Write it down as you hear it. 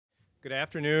Good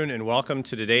afternoon and welcome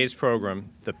to today's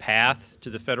program, The Path to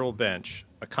the Federal Bench,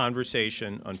 a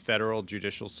conversation on federal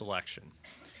judicial selection.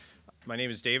 My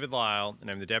name is David Lyle and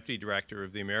I'm the Deputy Director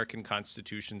of the American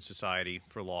Constitution Society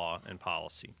for Law and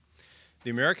Policy.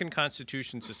 The American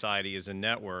Constitution Society is a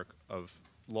network of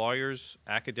lawyers,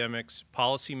 academics,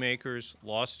 policymakers,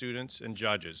 law students, and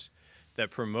judges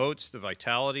that promotes the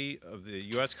vitality of the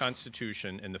U.S.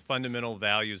 Constitution and the fundamental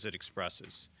values it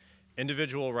expresses: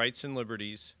 individual rights and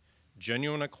liberties,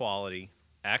 genuine equality,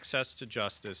 access to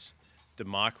justice,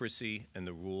 democracy, and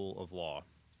the rule of law.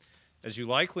 As you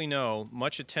likely know,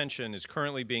 much attention is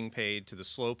currently being paid to the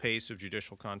slow pace of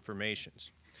judicial confirmations.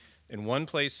 And one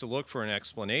place to look for an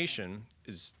explanation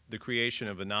is the creation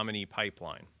of a nominee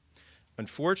pipeline.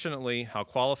 Unfortunately, how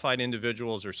qualified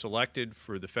individuals are selected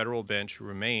for the federal bench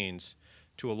remains,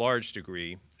 to a large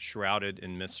degree, shrouded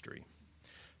in mystery.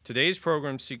 Today's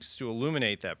program seeks to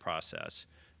illuminate that process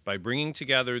by bringing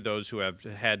together those who have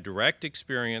had direct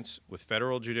experience with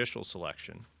federal judicial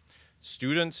selection,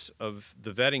 students of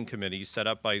the vetting committees set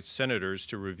up by senators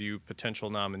to review potential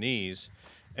nominees,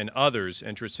 and others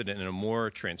interested in a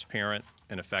more transparent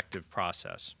and effective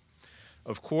process.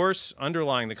 Of course,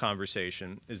 underlying the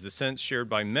conversation is the sense shared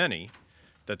by many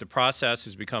that the process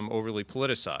has become overly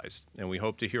politicized, and we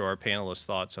hope to hear our panelists'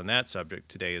 thoughts on that subject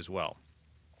today as well.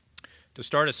 To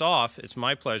start us off, it's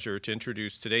my pleasure to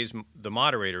introduce the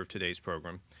moderator of today's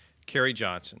program, Carrie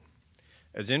Johnson.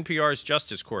 As NPR's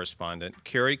justice correspondent,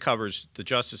 Carrie covers the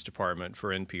Justice Department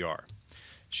for NPR.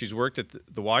 She's worked at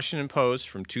the Washington Post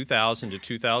from 2000 to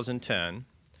 2010,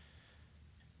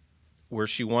 where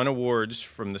she won awards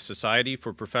from the Society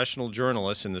for Professional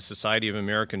Journalists and the Society of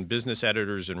American Business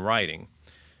Editors and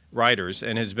Writers,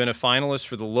 and has been a finalist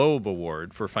for the Loeb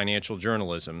Award for Financial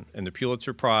Journalism and the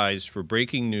Pulitzer Prize for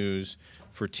breaking news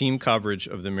for team coverage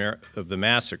of the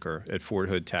massacre at Fort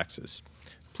Hood, Texas.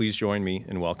 Please join me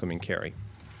in welcoming Carrie.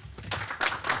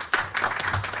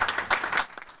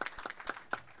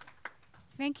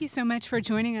 Thank you so much for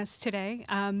joining us today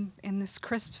in this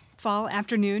crisp fall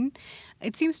afternoon.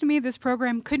 It seems to me this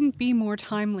program couldn't be more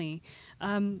timely.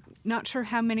 Not sure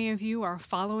how many of you are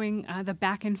following the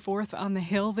back and forth on the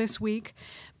Hill this week,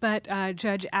 but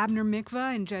Judge Abner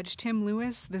Mikva and Judge Tim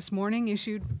Lewis this morning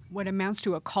issued what amounts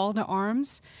to a call to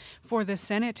arms for the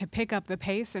Senate to pick up the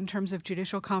pace in terms of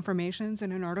judicial confirmations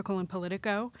in an article in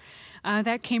Politico.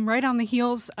 That came right on the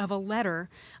heels of a letter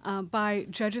by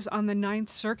judges on the Ninth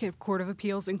Circuit Court of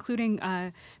Appeals, including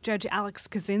Judge Alex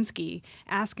Kaczynski,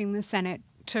 asking the Senate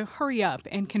to hurry up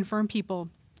and confirm people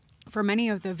for many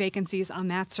of the vacancies on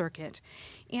that circuit.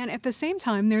 And at the same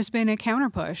time, there's been a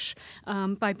counterpush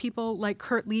by people like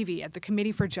Kurt Levy at the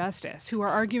Committee for Justice, who are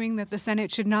arguing that the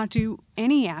Senate should not do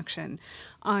any action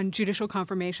on judicial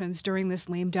confirmations during this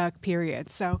lame duck period.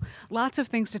 So lots of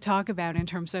things to talk about in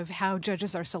terms of how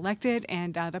judges are selected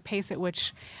and the pace at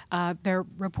which they're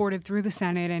reported through the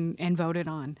Senate and voted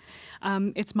on.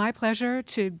 It's my pleasure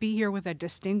to be here with a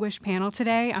distinguished panel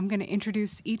today. I'm going to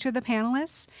introduce each of the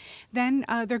panelists. Then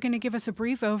they're going to give us a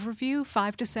brief overview,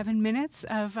 5 to 7 minutes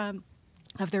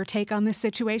of their take on this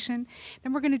situation.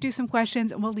 Then we're going to do some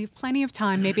questions, and we'll leave plenty of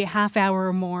time, maybe a half hour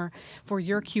or more, for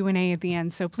your Q&A at the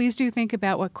end. So please do think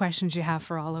about what questions you have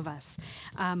for all of us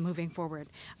moving forward.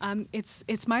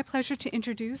 It's my pleasure to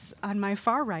introduce, on my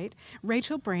far right,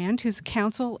 Rachel Brand, who's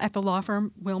counsel at the law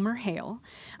firm Wilmer Hale.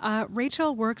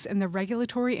 Rachel works in the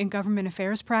regulatory and government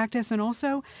affairs practice and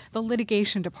also the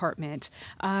litigation department.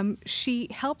 She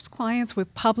helps clients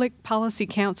with public policy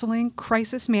counseling,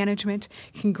 crisis management,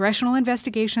 congressional investigations,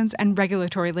 and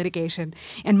regulatory litigation.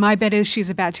 And my bet is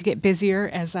she's about to get busier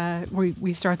as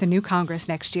we start the new Congress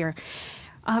next year.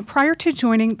 Prior to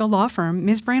joining the law firm,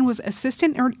 Ms. Brand was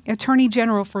Assistant Attorney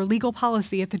General for Legal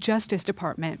Policy at the Justice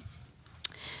Department.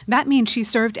 That means she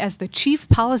served as the chief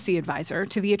policy advisor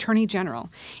to the Attorney General,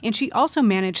 and she also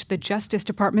managed the Justice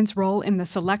Department's role in the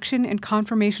selection and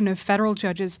confirmation of federal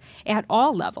judges at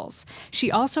all levels.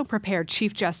 She also prepared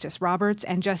Chief Justice Roberts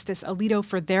and Justice Alito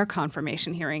for their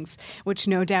confirmation hearings, which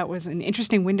no doubt was an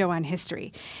interesting window on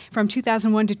history. From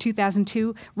 2001 to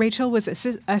 2002, Rachel was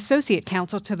associate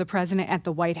counsel to the president at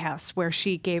the White House, where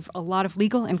she gave a lot of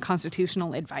legal and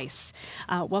constitutional advice.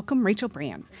 Welcome, Rachel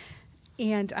Brand.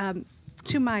 And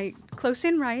to my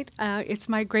close-in right, it's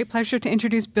my great pleasure to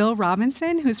introduce Bill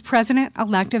Robinson, who's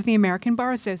president-elect of the American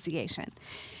Bar Association.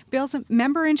 Bill's a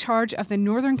member in charge of the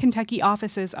Northern Kentucky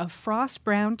offices of Frost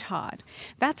Brown Todd.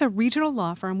 That's a regional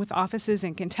law firm with offices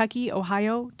in Kentucky,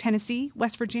 Ohio, Tennessee,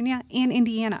 West Virginia, and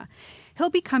Indiana. He'll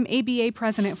become ABA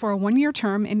president for a one-year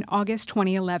term in August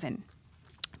 2011.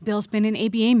 Bill's been an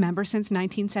ABA member since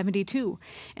 1972,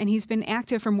 and he's been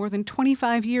active for more than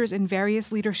 25 years in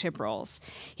various leadership roles.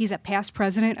 He's a past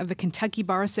president of the Kentucky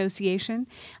Bar Association,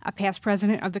 a past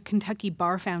president of the Kentucky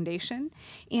Bar Foundation,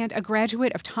 and a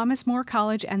graduate of Thomas More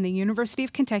College and the University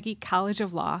of Kentucky College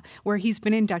of Law, where he's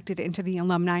been inducted into the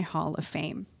Alumni Hall of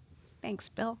Fame. Thanks,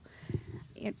 Bill.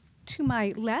 To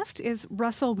my left is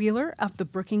Russell Wheeler of the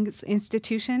Brookings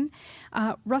Institution.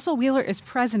 Russell Wheeler is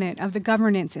president of the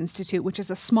Governance Institute, which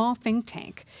is a small think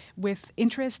tank with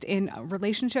interest in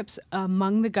relationships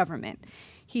among the government.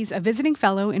 He's a visiting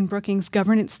fellow in Brookings'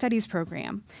 Governance Studies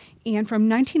program. And from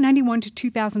 1991 to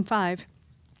 2005,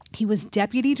 he was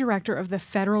deputy director of the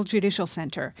Federal Judicial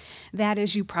Center. That,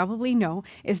 as you probably know,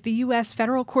 is the U.S.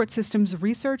 federal court system's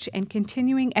research and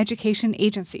continuing education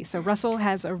agency. So Russell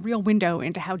has a real window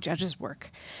into how judges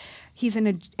work. He's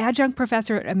an adjunct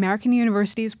professor at American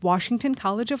University's Washington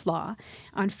College of Law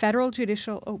on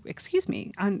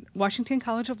Washington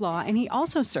College of Law, and he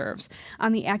also serves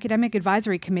on the Academic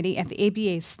Advisory Committee at the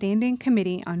ABA's Standing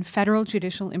Committee on Federal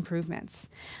Judicial Improvements.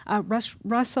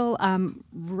 Russell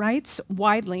writes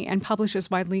widely and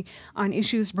publishes widely on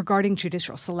issues regarding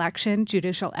judicial selection,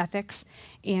 judicial ethics,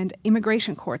 and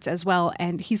immigration courts as well,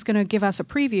 and he's going to give us a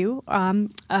preview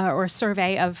or a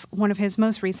survey of one of his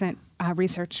most recent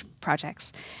research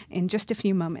projects in just a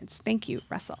few moments. Thank you,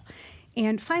 Russell.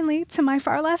 And finally, to my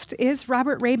far left is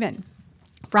Robert Rabin.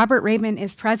 Robert Rabin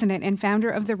is president and founder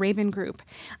of the Rabin Group.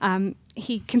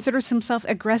 He considers himself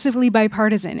aggressively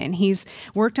bipartisan, and he's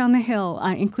worked on the Hill,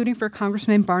 including for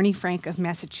Congressman Barney Frank of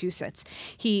Massachusetts.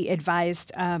 He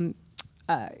advised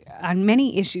on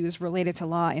many issues related to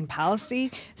law and policy,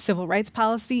 civil rights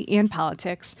policy, and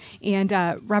politics. And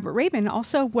Robert Rabin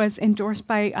also was endorsed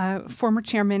by former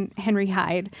Chairman Henry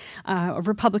Hyde, a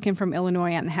Republican from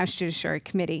Illinois on the House Judiciary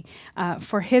Committee,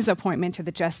 for his appointment to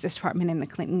the Justice Department in the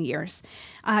Clinton years.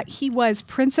 He was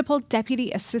Principal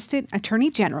Deputy Assistant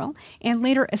Attorney General and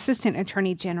later Assistant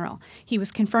Attorney General. He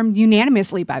was confirmed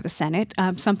unanimously by the Senate,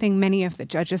 something many of the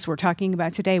judges we're talking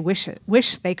about today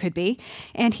wish they could be.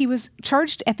 And he was charged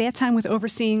at that time with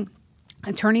overseeing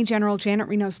Attorney General Janet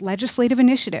Reno's legislative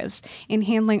initiatives in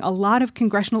handling a lot of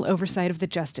congressional oversight of the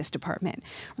Justice Department.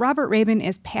 Robert Rabin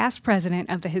is past president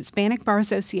of the Hispanic Bar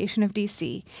Association of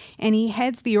D.C., and he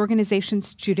heads the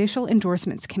organization's Judicial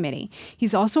Endorsements Committee.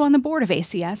 He's also on the board of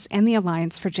ACS and the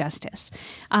Alliance for Justice.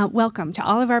 Welcome to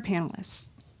all of our panelists.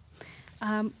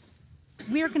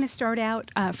 We are going to start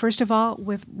out, first of all,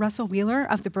 with Russell Wheeler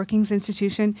of the Brookings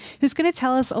Institution, who's going to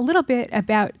tell us a little bit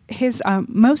about his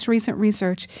most recent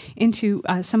research into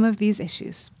some of these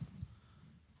issues.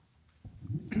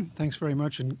 Thanks very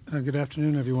much, and good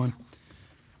afternoon, everyone.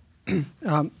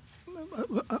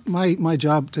 My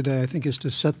job today, I think, is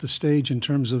to set the stage in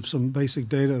terms of some basic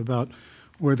data about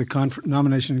where the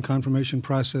nomination and confirmation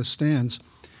process stands.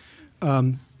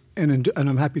 And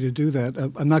I'm happy to do that.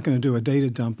 I'm not going to do a data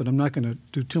dump, but I'm not going to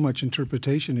do too much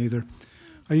interpretation either.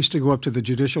 I used to go up to the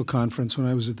Judicial Conference when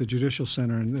I was at the Judicial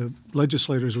Center, and the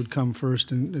legislators would come first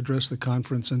and address the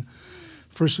conference. And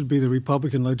first would be the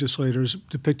Republican legislators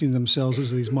depicting themselves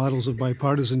as these models of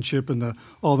bipartisanship and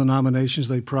all the nominations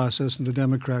they process, and the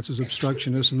Democrats as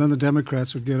obstructionists. And then the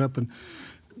Democrats would get up and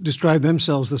describe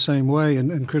themselves the same way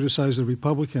and criticize the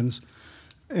Republicans.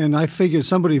 And I figured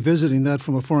somebody visiting that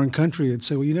from a foreign country would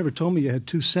say, well, you never told me you had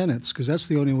two Senates, because that's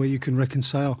the only way you can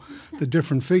reconcile the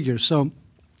different figures. So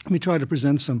let me try to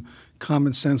present some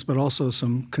common sense, but also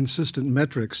some consistent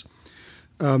metrics.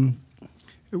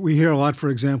 We hear a lot, for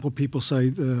example, people say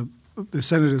the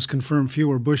Senate has confirmed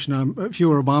fewer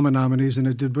Obama nominees than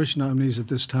it did Bush nominees at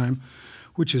this time,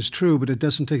 which is true, but it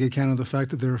doesn't take account of the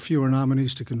fact that there are fewer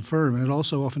nominees to confirm. And it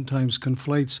also oftentimes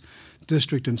conflates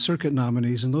district and circuit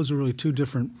nominees, and those are really two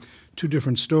different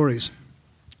stories.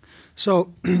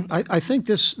 So I think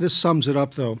this sums it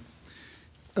up, though.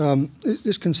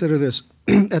 Just consider this.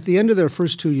 At the end of their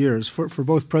first 2 years, for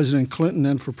both President Clinton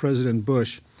and for President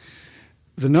Bush,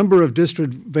 the number of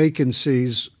district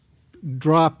vacancies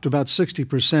dropped about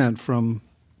 60% from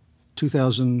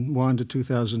 2001 to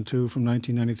 2002, from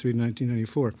 1993 to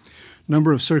 1994.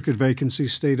 Number of circuit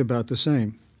vacancies stayed about the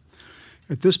same.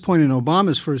 At this point in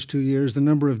Obama's first 2 years, the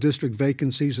number of district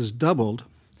vacancies has doubled,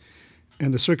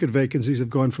 and the circuit vacancies have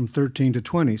gone from 13 to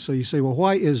 20. So you say, well,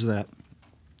 why is that?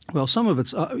 Well, some of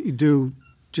it's due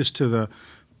just to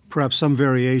perhaps some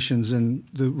variations in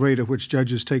the rate at which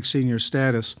judges take senior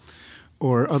status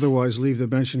or otherwise leave the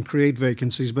bench and create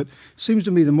vacancies. But it seems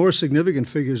to me the more significant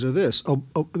figures are this.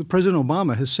 President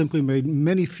Obama has simply made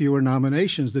many fewer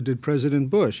nominations than did President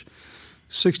Bush.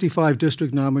 65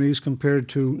 district nominees compared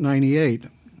to 98.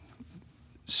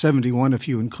 71 if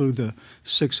you include the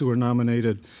 6 who were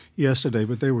nominated yesterday,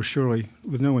 but they were surely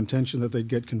with no intention that they'd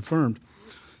get confirmed.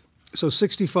 So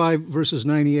 65 versus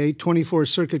 98, 24th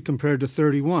Circuit compared to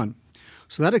 31.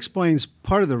 So that explains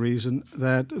part of the reason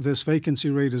that this vacancy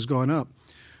rate has gone up.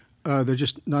 There are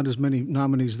just not as many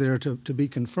nominees there to be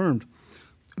confirmed.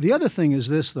 The other thing is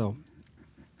this, though.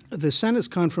 The Senate's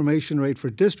confirmation rate for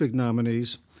district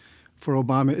nominees for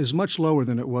Obama is much lower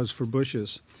than it was for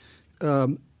Bush's.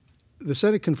 The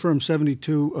Senate confirmed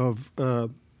 72 of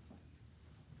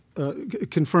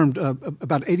confirmed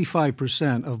about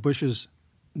 85% of Bush's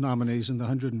nominees in the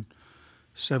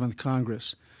 107th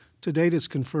Congress. To date, it's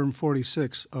confirmed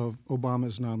 46 of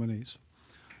Obama's nominees.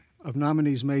 Of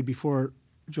nominees made before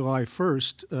July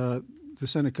 1st, the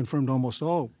Senate confirmed almost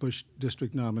all Bush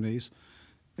district nominees,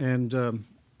 and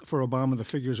for Obama, the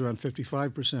figure is around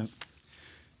 55%.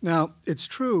 Now, it's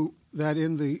true that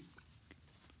in the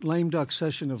lame duck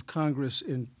session of Congress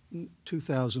in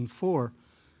 2004,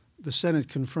 the Senate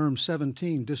confirmed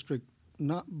 17 district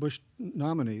Bush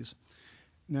nominees.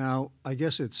 Now, I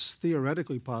guess it's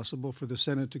theoretically possible for the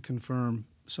Senate to confirm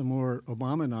some more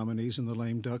Obama nominees in the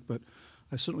lame duck, but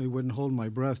I certainly wouldn't hold my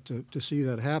breath to see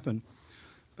that happen.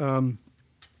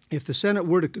 If the Senate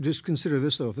were to, just consider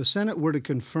this though, if the Senate were to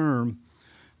confirm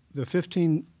the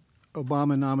 15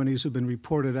 Obama nominees who've been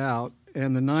reported out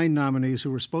and the 9 nominees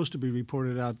who were supposed to be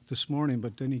reported out this morning,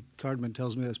 but Denny Cardman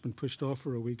tells me that's been pushed off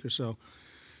for a week or so.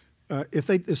 If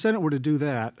the Senate were to do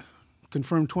that,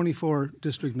 confirm 24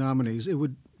 district nominees, it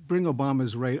would bring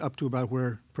Obama's rate up to about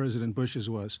where President Bush's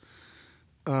was.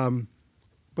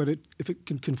 But if it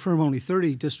can confirm only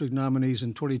 30 district nominees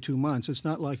in 22 months, it's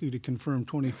not likely to confirm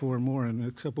 24 more in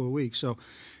a couple of weeks. So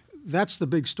that's the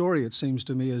big story, it seems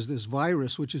to me, is this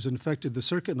virus, which has infected the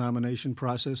circuit nomination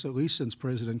process, at least since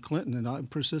President Clinton and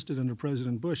persisted under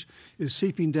President Bush, is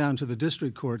seeping down to the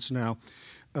district courts now,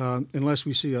 unless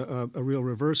we see a real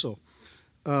reversal.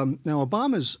 Now,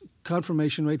 Obama's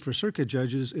confirmation rate for circuit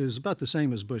judges is about the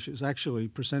same as Bush's. Actually,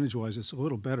 percentage-wise, it's a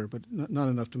little better, but not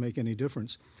enough to make any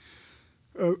difference.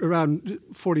 Around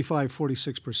 45,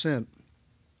 46%.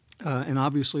 And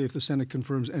obviously, if the Senate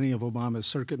confirms any of Obama's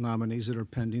circuit nominees that are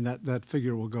pending, that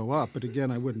figure will go up. But again,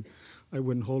 I wouldn't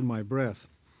hold my breath.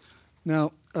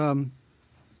 Now,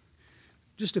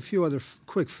 just a few other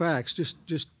quick facts, just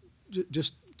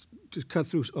to cut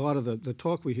through a lot of the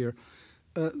talk we hear.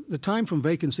 The time from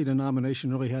vacancy to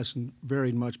nomination really hasn't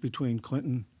varied much between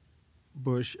Clinton,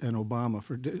 Bush, and Obama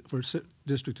for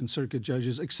district and circuit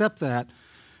judges, except that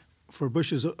for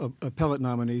Bush's appellate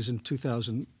nominees in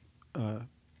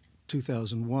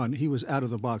 2001, he was out of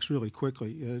the box really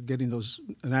quickly, getting those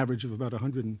an average of about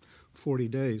 140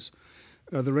 days.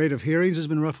 The rate of hearings has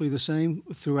been roughly the same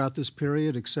throughout this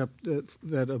period, except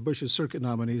that Bush's circuit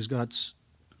nominees got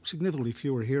significantly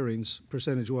fewer hearings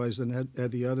percentage-wise than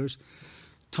had the others.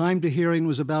 Time to hearing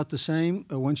was about the same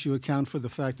once you account for the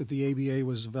fact that the ABA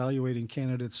was evaluating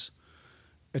candidates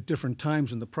at different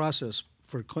times in the process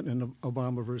for Clinton and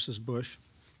Obama versus Bush.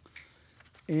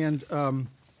 And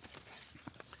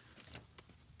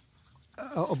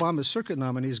Obama's circuit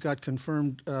nominees got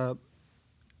confirmed, who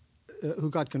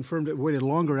got confirmed, waited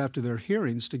longer after their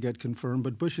hearings to get confirmed,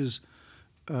 but Bush's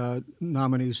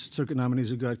nominees, circuit nominees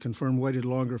who got confirmed, waited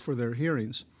longer for their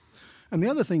hearings. And the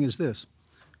other thing is this.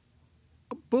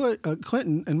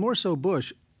 Clinton, and more so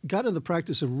Bush, got in the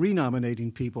practice of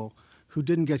renominating people who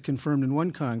didn't get confirmed in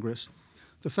one Congress.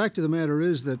 The fact of the matter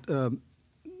is that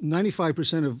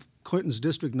 95% of Clinton's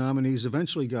district nominees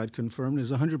eventually got confirmed, as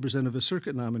 100% of his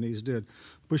circuit nominees did.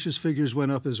 Bush's figures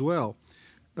went up as well.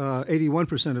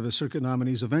 81% of his circuit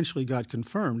nominees eventually got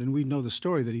confirmed, and we know the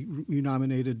story that he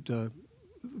renominated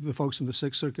the folks in the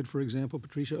Sixth Circuit, for example,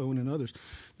 Patricia Owen and others.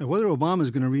 Now, whether Obama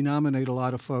is going to renominate a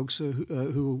lot of folks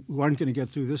who aren't going to get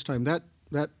through this time, that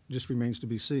just remains to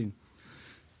be seen.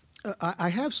 I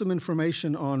have some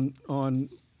information on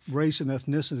race and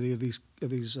ethnicity of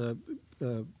these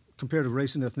comparative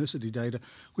race and ethnicity data,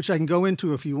 which I can go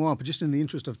into if you want, but just in the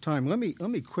interest of time, let me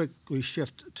quickly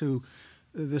shift to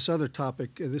this other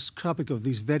topic, this topic of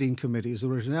these vetting committees that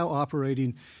are now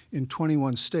operating in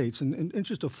 21 states. And in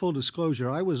interest of full disclosure,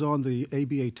 I was on the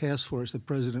ABA task force that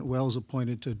President Wells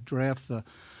appointed to draft the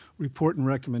report and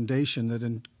recommendation that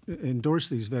endorsed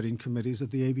these vetting committees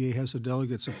that the ABA has the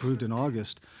delegates approved in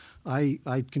August. I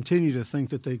continue to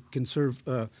think that they can serve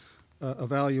play a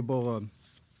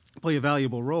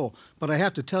valuable role. But I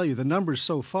have to tell you, the numbers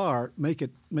so far make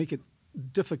it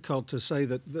difficult to say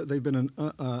that they've been an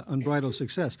unbridled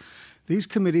success. These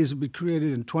committees have been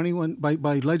created in 21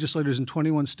 by legislators in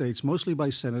 21 states, mostly by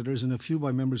senators and a few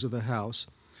by members of the House.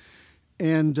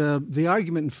 And the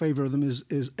argument in favor of them is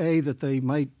A, that they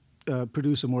might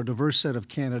produce a more diverse set of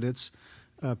candidates.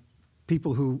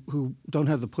 People who don't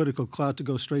have the political clout to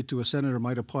go straight to a senator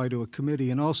might apply to a committee,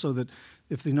 and also that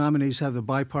if the nominees have the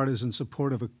bipartisan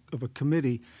support of a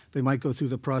committee, they might go through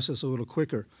the process a little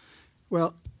quicker.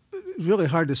 Well, it's really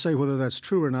hard to say whether that's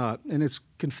true or not, and it's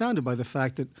confounded by the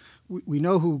fact that we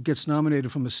know who gets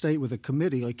nominated from a state with a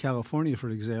committee, like California, for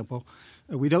example.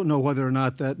 We don't know whether or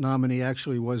not that nominee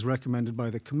actually was recommended by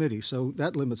the committee, so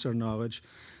that limits our knowledge.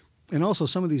 And also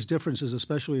some of these differences,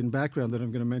 especially in background that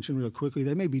I'm going to mention real quickly,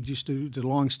 they may be just due to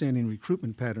long-standing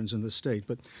recruitment patterns in the state.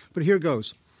 But here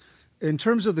goes. In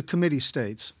terms of the committee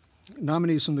states,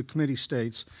 nominees from the committee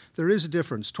states, there is a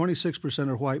difference. 26%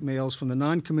 are white males. From the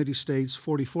non-committee states,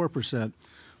 44%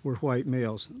 were white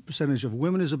males. The percentage of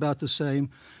women is about the same,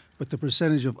 but the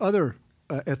percentage of other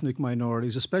ethnic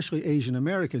minorities, especially Asian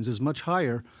Americans, is much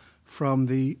higher from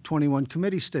the 21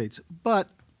 committee states. But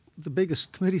the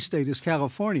biggest committee state is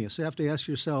California, so you have to ask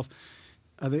yourself,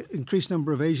 the increased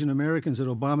number of Asian Americans that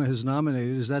Obama has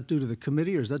nominated, is that due to the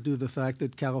committee, or is that due to the fact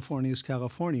that California is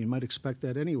California? You might expect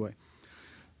that anyway.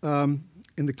 In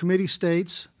the committee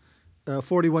states,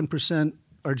 41%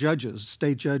 are judges,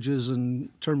 state judges and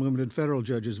term-limited federal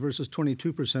judges, versus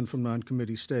 22% from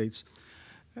non-committee states.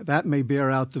 That may bear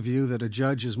out the view that a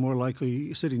judge is more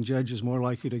likely, sitting judge is more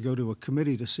likely to go to a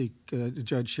committee to seek a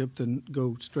judgeship than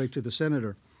go straight to the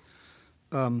senator.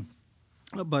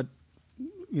 But,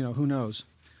 you know, who knows?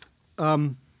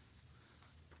 And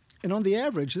on the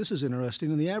average, this is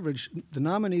interesting, on the average, the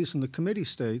nominees from the committee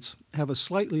states have a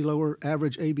slightly lower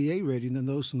average ABA rating than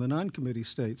those from the non-committee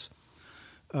states.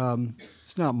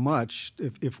 It's not much.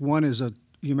 If one is a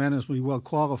unanimously well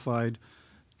qualified,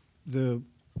 the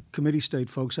committee state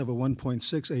folks have a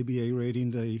 1.6 ABA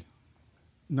rating. The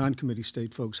non-committee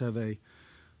state folks have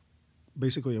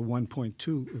basically a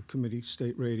 1.2 committee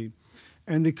state rating.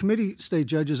 And the committee state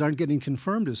judges aren't getting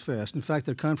confirmed as fast. In fact,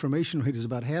 their confirmation rate is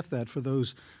about half that for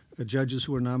those judges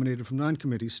who are nominated from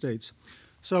non-committee states.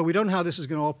 So we don't know how this is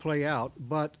going to all play out,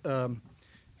 but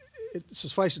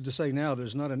suffice it to say now,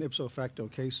 there's not an ipso facto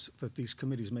case that these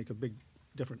committees make a big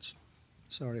difference.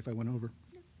 Sorry if I went over.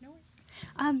 No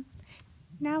worries.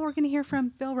 Now we're going to hear from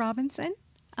Bill Robinson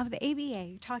of the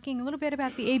ABA, talking a little bit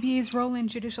about the ABA's role in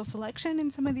judicial selection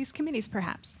and some of these committees,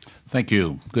 perhaps. Thank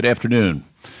you. Good afternoon.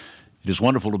 It is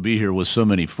wonderful to be here with so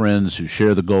many friends who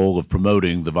share the goal of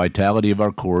promoting the vitality of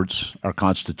our courts, our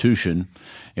Constitution,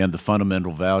 and the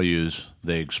fundamental values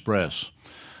they express.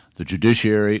 The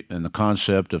judiciary and the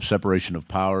concept of separation of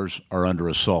powers are under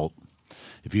assault.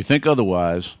 If you think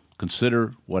otherwise,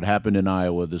 consider what happened in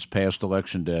Iowa this past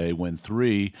election day when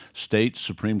 3 state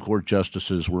Supreme Court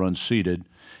justices were unseated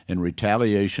in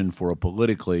retaliation for a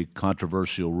politically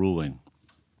controversial ruling.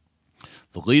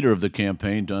 The leader of the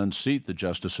campaign to unseat the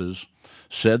justices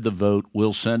said the vote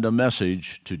will send a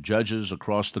message to judges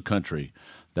across the country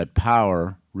that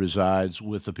power resides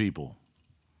with the people.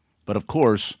 But of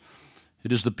course,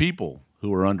 it is the people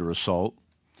who are under assault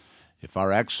if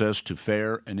our access to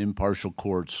fair and impartial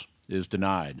courts is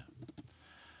denied.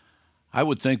 I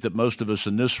would think that most of us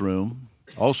in this room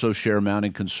also share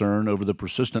mounting concern over the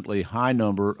persistently high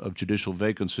number of judicial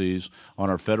vacancies on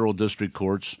our federal district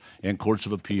courts and courts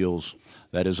of appeals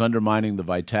that is undermining the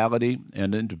vitality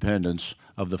and independence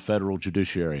of the federal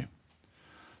judiciary.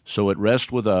 So it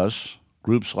rests with us,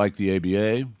 groups like the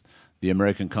ABA, the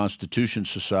American Constitution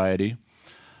Society,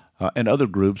 and other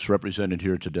groups represented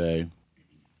here today,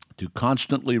 to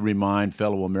constantly remind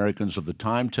fellow Americans of the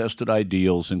time-tested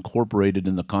ideals incorporated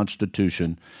in the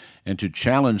Constitution and to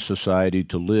challenge society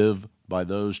to live by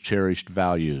those cherished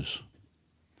values.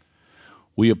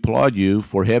 We applaud you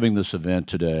for having this event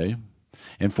today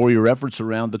and for your efforts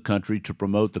around the country to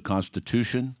promote the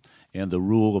Constitution and the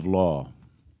rule of law.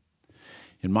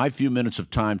 In my few minutes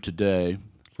of time today,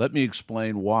 let me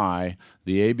explain why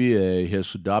the ABA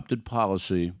has adopted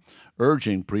policy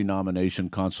urging pre-nomination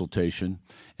consultation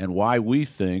and why we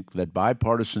think that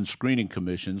bipartisan screening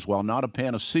commissions, while not a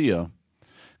panacea,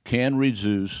 can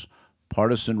reduce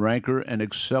partisan rancor and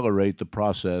accelerate the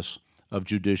process of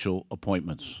judicial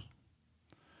appointments.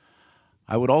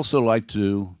 I would also like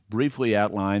to briefly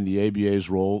outline the ABA's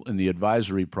role in the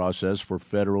advisory process for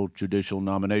federal judicial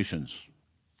nominations.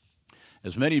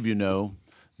 As many of you know,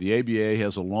 the ABA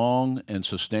has a long and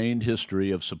sustained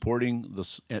history of supporting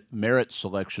the merit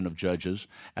selection of judges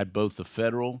at both the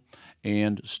federal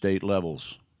and state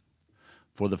levels.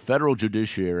 For the federal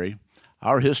judiciary,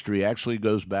 our history actually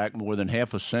goes back more than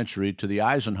half a century to the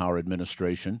Eisenhower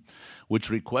administration,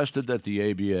 which requested that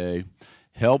the ABA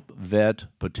help vet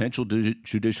potential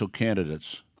judicial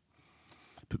candidates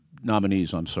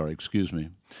nominees, excuse me.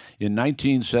 In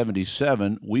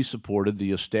 1977, we supported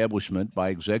the establishment by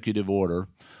executive order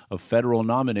of federal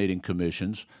nominating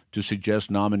commissions to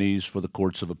suggest nominees for the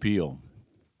courts of appeal.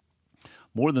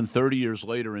 More than 30 years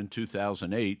later, in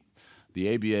 2008,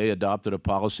 the ABA adopted a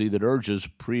policy that urges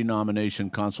pre-nomination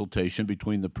consultation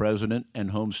between the President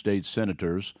and home state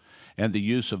senators and the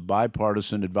use of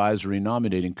bipartisan advisory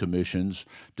nominating commissions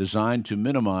designed to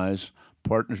minimize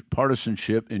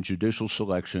partisanship in judicial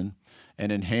selection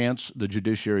and enhance the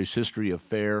judiciary's history of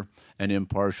fair and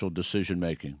impartial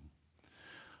decision-making.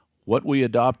 What we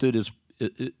adopted is,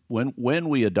 when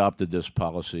we adopted this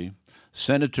policy,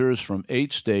 senators from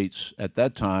 8 states at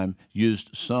that time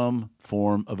used some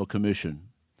form of a commission.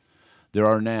 There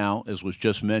are now, as was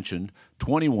just mentioned,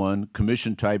 21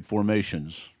 commission-type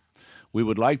formations. We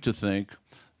would like to think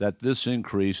that this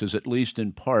increase is at least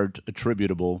in part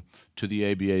attributable to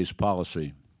the ABA's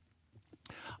policy.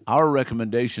 Our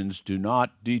recommendations do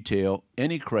not detail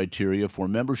any criteria for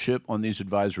membership on these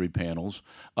advisory panels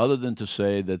other than to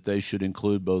say that they should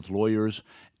include both lawyers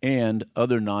and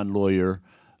other non-lawyer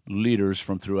leaders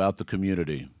from throughout the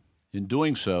community. In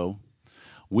doing so,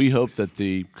 we hope that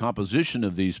the composition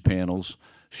of these panels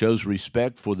shows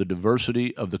respect for the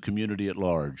diversity of the community at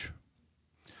large.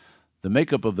 The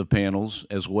makeup of the panels,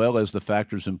 as well as the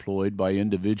factors employed by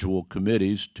individual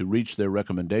committees to reach their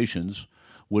recommendations,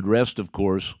 would rest, of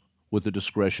course, with the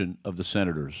discretion of the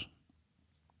senators.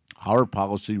 Our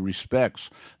policy respects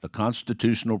the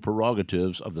constitutional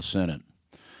prerogatives of the Senate.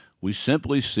 We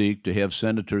simply seek to have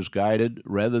senators guided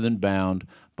rather than bound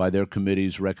by their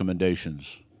committee's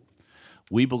recommendations.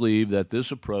 We believe that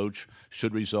this approach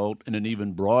should result in an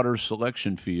even broader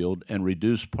selection field and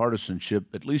reduce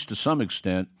partisanship, at least to some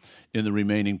extent, in the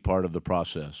remaining part of the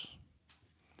process.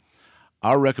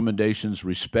 Our recommendations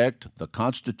respect the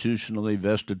constitutionally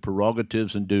vested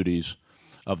prerogatives and duties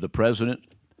of the President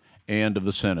and of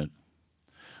the Senate.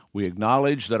 We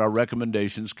acknowledge that our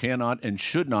recommendations cannot and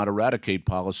should not eradicate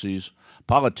politics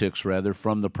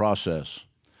from the process.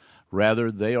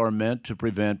 Rather, they are meant to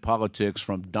prevent politics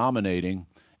from dominating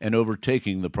and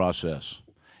overtaking the process,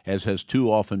 as has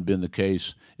too often been the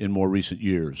case in more recent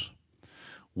years.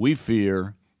 We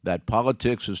fear that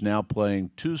politics is now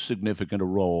playing too significant a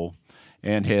role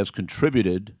and has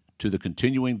contributed to the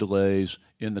continuing delays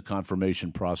in the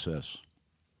confirmation process.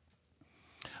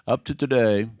 Up to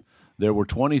today, there were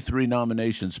 23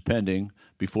 nominations pending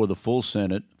before the full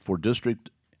Senate for district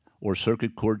or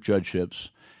circuit court judgeships,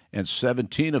 and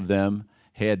 17 of them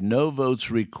had no votes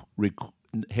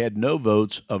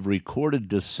of recorded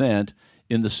dissent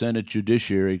in the Senate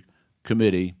Judiciary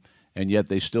Committee, and yet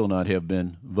they still not have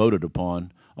been voted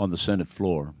upon on the Senate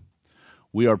floor.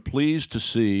 We are pleased to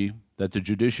see that the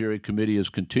Judiciary Committee is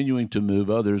continuing to move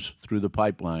others through the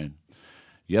pipeline.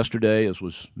 Yesterday, as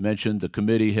was mentioned, the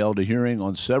committee held a hearing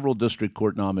on several district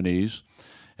court nominees,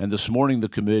 and this morning the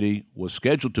committee was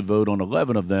scheduled to vote on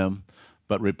 11 of them,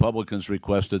 but Republicans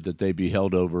requested that they be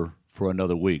held over for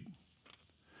another week.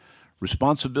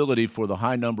 Responsibility for the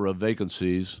high number of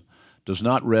vacancies does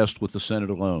not rest with the Senate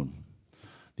alone.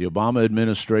 The Obama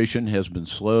administration has been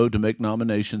slow to make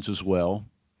nominations as well.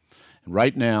 And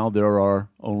right now, there are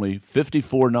only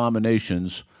 54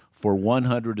 nominations for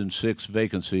 106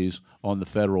 vacancies on the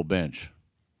federal bench.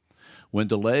 When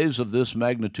delays of this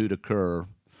magnitude occur,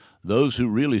 those who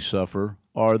really suffer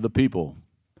are the people,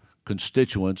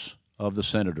 constituents of the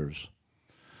senators.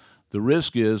 The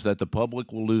risk is that the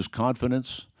public will lose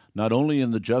confidence not only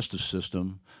in the justice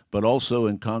system, but also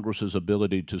in Congress's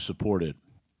ability to support it.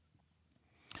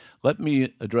 Let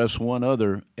me address one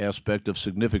other aspect of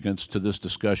significance to this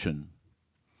discussion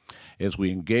as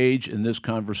we engage in this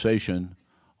conversation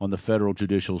on the federal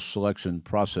judicial selection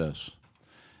process.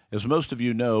 As most of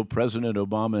you know, President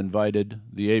Obama invited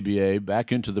the ABA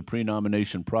back into the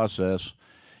pre-nomination process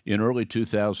in early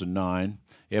 2009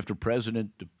 after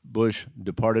President Bush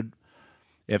departed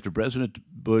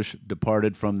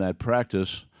from that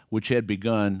practice, which had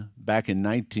begun back in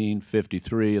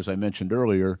 1953, as I mentioned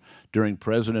earlier, during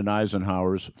President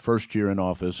Eisenhower's first year in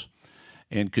office,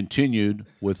 and continued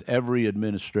with every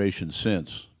administration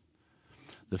since.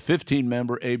 The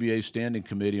 15-member ABA Standing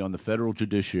Committee on the Federal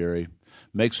Judiciary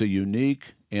makes a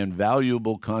unique and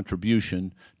valuable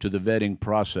contribution to the vetting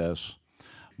process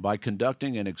by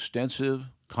conducting an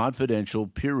extensive, confidential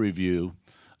peer review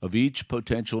of each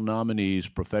potential nominee's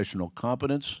professional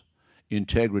competence,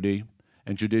 integrity,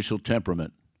 and judicial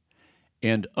temperament,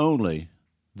 and only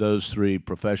those 3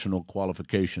 professional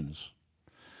qualifications.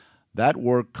 That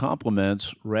work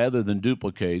complements rather than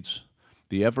duplicates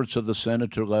the efforts of the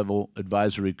senator-level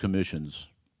advisory commissions.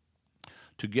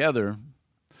 Together,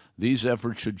 These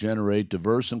efforts should generate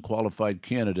diverse and qualified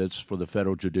candidates for the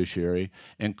federal judiciary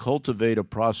and cultivate a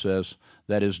process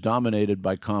that is dominated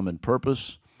by common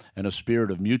purpose and a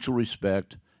spirit of mutual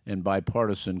respect and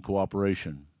bipartisan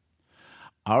cooperation.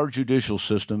 Our judicial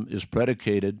system is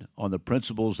predicated on the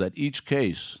principles that each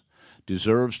case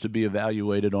deserves to be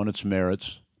evaluated on its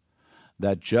merits,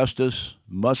 that justice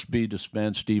must be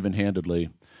dispensed even-handedly,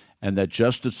 and that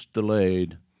justice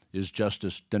delayed is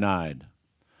justice denied.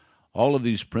 All of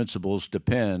these principles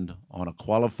depend on a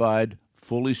qualified,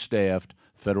 fully staffed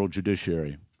federal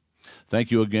judiciary.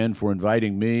 Thank you again for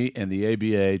inviting me and the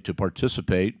ABA to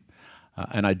participate,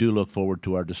 and I do look forward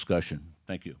to our discussion.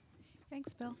 Thank you.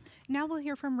 Thanks, Bill. Now we'll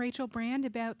hear from Rachel Brand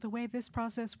about the way this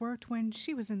process worked when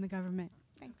she was in the government.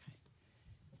 Thanks.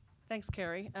 Thanks,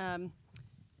 Carrie.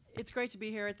 It's great to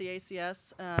be here at the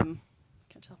ACS.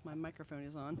 Can't tell if my microphone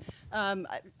is on.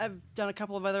 I've done a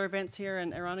couple of other events here,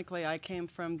 and ironically, I came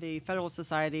from the Federalist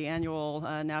Society annual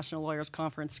National Lawyers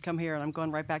Conference to come here, and I'm going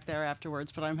right back there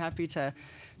afterwards, but I'm happy to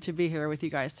be here with you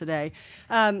guys today.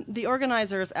 The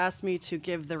organizers asked me to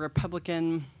give the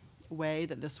Republican way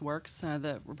that this works,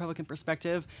 the Republican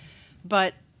perspective,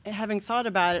 but having thought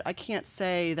about it, I can't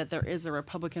say that there is a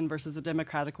Republican versus a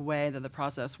Democratic way that the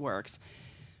process works.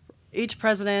 Each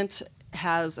president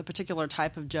has a particular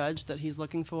type of judge that he's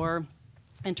looking for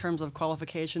in terms of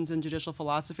qualifications in judicial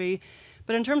philosophy.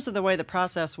 But in terms of the way the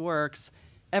process works,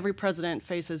 every president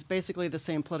faces basically the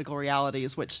same political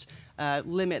realities, which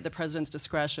limit the president's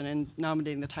discretion in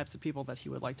nominating the types of people that he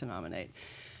would like to nominate.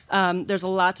 There's a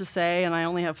lot to say, and I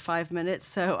only have 5 minutes,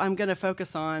 so I'm going to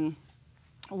focus on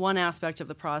one aspect of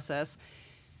the process.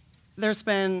 There's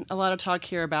been a lot of talk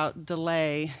here about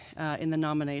delay in the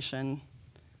nomination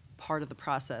part of the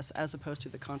process as opposed to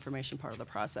the confirmation part of the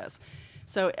process.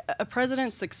 So a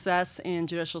president's success in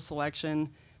judicial selection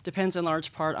depends in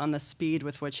large part on the speed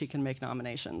with which he can make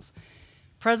nominations.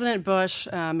 President Bush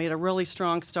made a really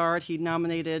strong start. He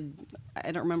nominated,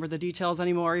 I don't remember the details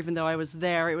anymore, even though I was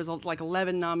there. It was like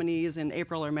 11 nominees in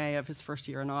April or May of his first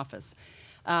year in office.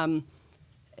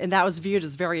 And that was viewed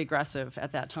as very aggressive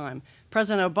at that time.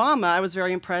 President Obama, I was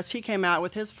very impressed. He came out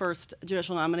with his first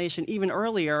judicial nomination even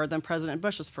earlier than President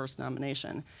Bush's first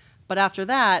nomination. But after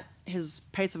that, his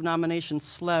pace of nominations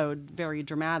slowed very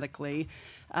dramatically,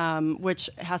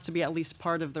 which has to be at least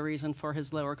part of the reason for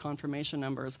his lower confirmation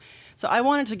numbers. So I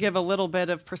wanted to give a little bit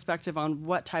of perspective on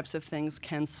what types of things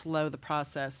can slow the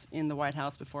process in the White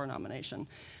House before a nomination.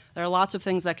 There are lots of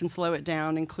things that can slow it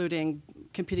down, including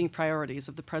competing priorities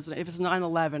of the president. If it's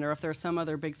 9/11 or if there's some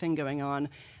other big thing going on,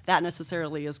 that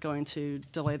necessarily is going to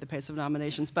delay the pace of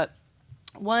nominations. But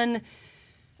one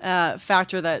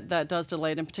factor that does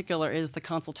delay it in particular is the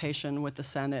consultation with the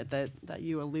Senate that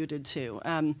you alluded to.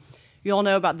 You all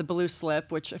know about the blue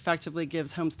slip, which effectively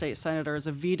gives home state senators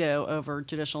a veto over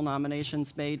judicial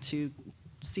nominations made to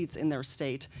seats in their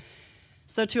state.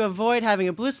 So to avoid having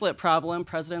a blue slip problem,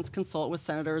 presidents consult with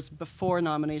senators before a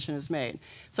nomination is made.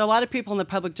 So a lot of people in the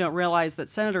public don't realize that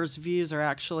senators' views are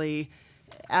actually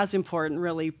as important,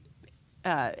 really,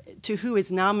 to who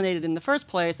is nominated in the first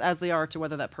place as they are to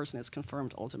whether that person is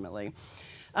confirmed ultimately.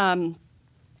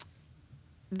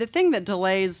 The thing that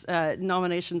delays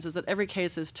nominations is that every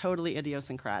case is totally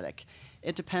idiosyncratic.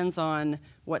 It depends on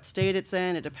what state it's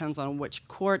in. It depends on which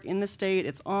court in the state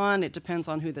it's on. It depends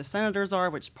on who the senators are,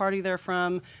 which party they're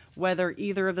from, whether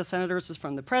either of the senators is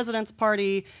from the president's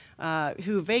party,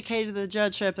 who vacated the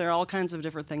judgeship. There are all kinds of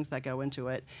different things that go into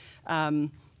it.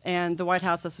 And the White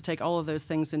House has to take all of those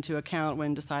things into account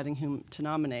when deciding whom to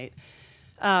nominate.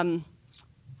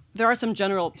 There are some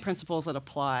general principles that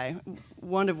apply,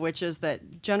 one of which is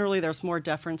that generally there's more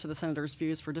deference to the senator's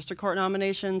views for district court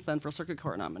nominations than for circuit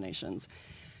court nominations.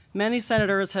 Many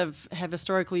senators have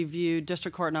historically viewed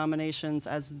district court nominations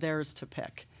as theirs to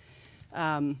pick.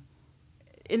 In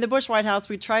the Bush White House,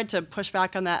 we tried to push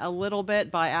back on that a little bit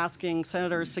by asking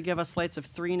senators to give us slates of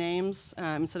 3 names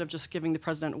instead of just giving the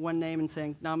president one name and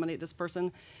saying, nominate this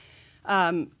person.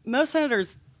 Most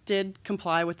senators did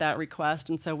comply with that request,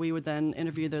 and so we would then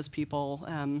interview those people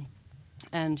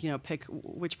and pick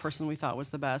which person we thought was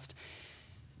the best.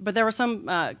 But there were some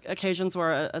occasions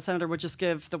where a senator would just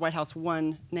give the White House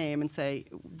one name and say,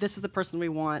 this is the person we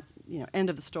want,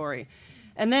 end of the story.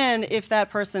 And then if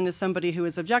that person is somebody who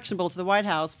is objectionable to the White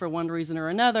House for one reason or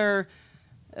another,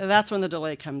 that's when the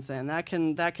delay comes in. That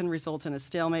can result in a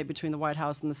stalemate between the White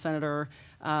House and the senator,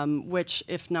 which,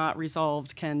 if not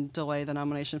resolved, can delay the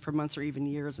nomination for months or even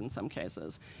years in some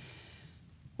cases.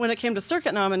 When it came to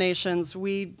circuit nominations,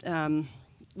 we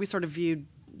sort of viewed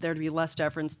there to be less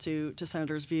deference to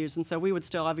senators' views. And so we would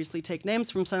still obviously take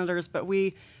names from senators, but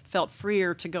we felt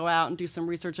freer to go out and do some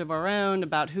research of our own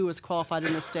about who was qualified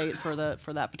in the state for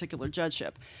that particular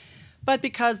judgeship. But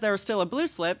because there was still a blue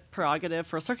slip prerogative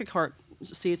for circuit court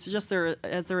seats, just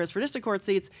as there is for district court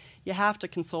seats, you have to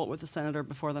consult with the senator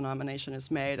before the nomination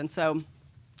is made. And so,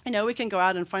 we can go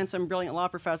out and find some brilliant law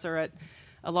professor at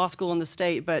a law school in the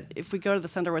state, but if we go to the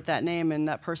senator with that name and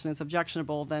that person is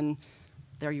objectionable, then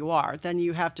there you are. Then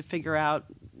you have to figure out,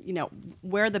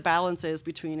 where the balance is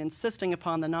between insisting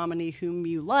upon the nominee whom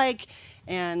you like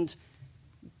and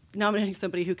nominating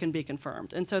somebody who can be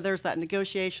confirmed. And so there's that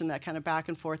negotiation, that kind of back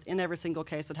and forth in every single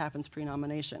case that happens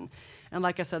pre-nomination. And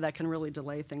like I said, that can really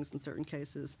delay things in certain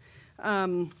cases.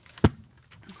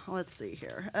 Let's see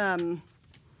here.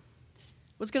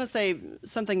 Was going to say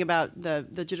something about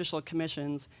the judicial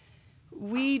commissions.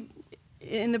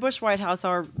 In the Bush White House,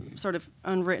 our sort of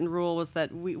unwritten rule was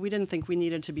that we didn't think we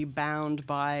needed to be bound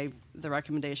by the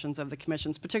recommendations of the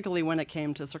commissions, particularly when it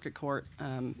came to circuit court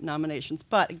nominations.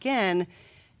 But again,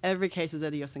 every case is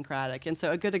idiosyncratic. And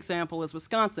so a good example is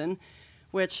Wisconsin,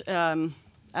 which at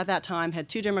that time had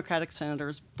 2 Democratic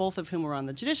senators, both of whom were on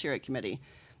the Judiciary Committee.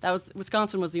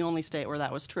 Wisconsin was the only state where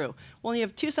that was true. Well, when you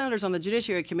have 2 senators on the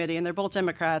Judiciary Committee and they're both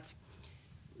Democrats,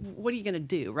 what are you going to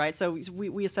do, right? So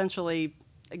we essentially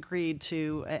agreed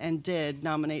to and did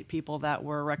nominate people that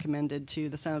were recommended to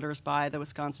the senators by the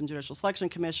Wisconsin Judicial Selection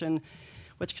Commission,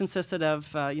 which consisted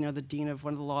of the dean of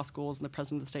one of the law schools and the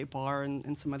president of the state bar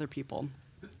and some other people.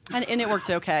 And it worked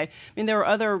okay. I mean, there were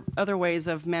other ways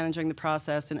of managing the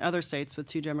process in other states with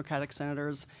 2 Democratic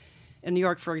senators. In New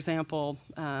York, for example,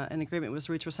 an agreement was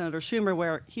reached with Senator Schumer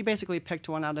where he basically picked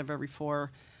 1 out of every 4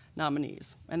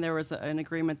 nominees. And there was an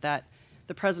agreement that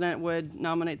the president would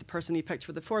nominate the person he picked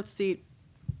for the 4th seat,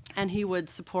 and he would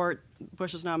support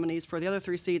Bush's nominees for the other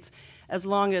 3 seats as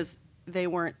long as they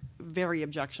weren't very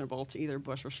objectionable to either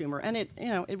Bush or Schumer. And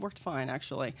it worked fine,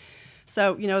 actually.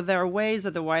 So, there are ways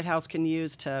that the White House can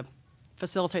use to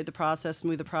facilitate the process,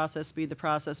 smooth the process, speed the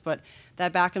process, but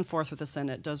that back and forth with the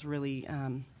Senate does really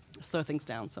slow things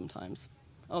down sometimes.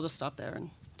 I'll just stop there and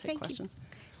take questions.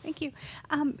 Thank you.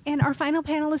 And our final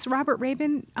panelist, Robert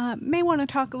Rabin, may want to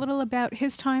talk a little about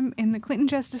his time in the Clinton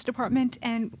Justice Department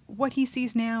and what he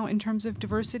sees now in terms of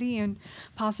diversity and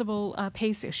possible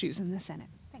pace issues in the Senate.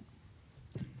 Thanks.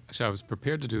 Actually, I was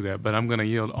prepared to do that, but I'm going to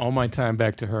yield all my time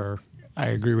back to her. I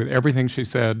agree with everything she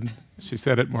said. She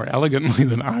said it more elegantly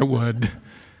than I would.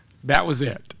 That was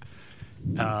it.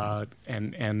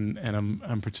 And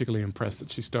I'm particularly impressed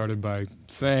that she started by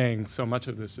saying so much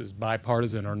of this is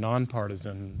bipartisan or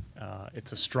nonpartisan.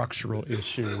 It's a structural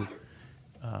issue,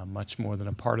 much more than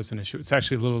a partisan issue. It's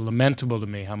actually a little lamentable to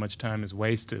me how much time is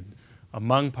wasted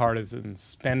among partisans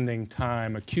spending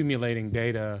time accumulating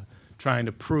data, trying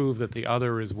to prove that the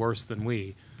other is worse than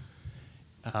we,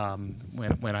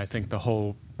 when I think the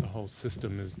whole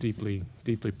system is deeply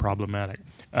problematic.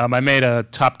 I made a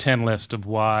top 10 list of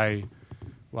why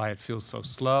it feels so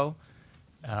slow.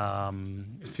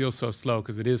 It feels so slow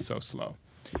because it is so slow.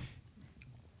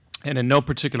 And in no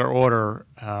particular order,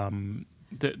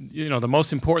 the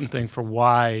most important thing for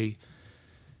why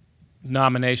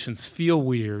nominations feel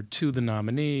weird to the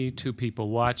nominee, to people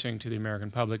watching, to the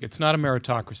American public, it's not a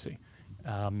meritocracy.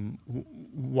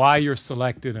 Why you're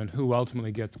selected and who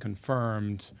ultimately gets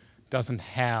confirmed doesn't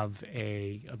have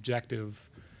a objective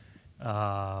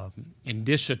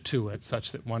indicia to it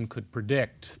such that one could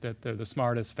predict that they're the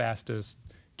smartest, fastest,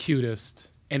 cutest,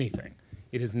 anything.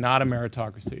 It is not a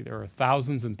meritocracy. There are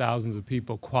thousands and thousands of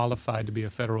people qualified to be a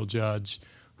federal judge.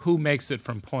 Who makes it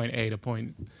from point A to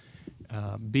point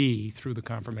B through the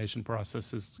confirmation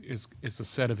process is a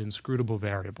set of inscrutable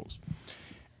variables.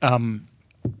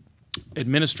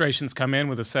 Administrations come in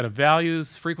with a set of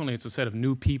values. Frequently, it's a set of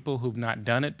new people who've not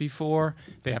done it before.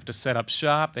 They have to set up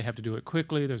shop. They have to do it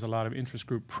quickly. There's a lot of interest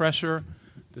group pressure.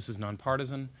 This is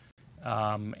nonpartisan.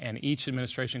 And each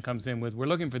administration comes in with, we're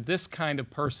looking for this kind of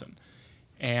person.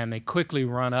 And they quickly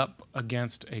run up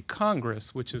against a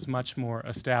Congress, which is much more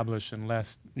established and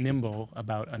less nimble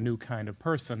about a new kind of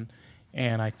person.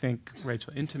 And I think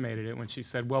Rachel intimated it when she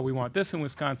said, well, we want this in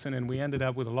Wisconsin, and we ended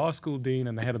up with a law school dean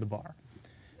and the head of the bar.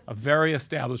 A very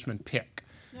establishment pick.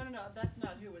 No, that's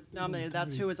not who was nominated.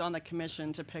 That's who was on the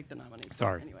commission to pick the nominees.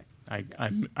 Sorry. Anyway.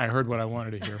 I heard what I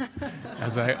wanted to hear,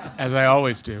 as I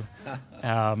always do.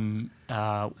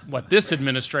 What this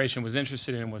administration was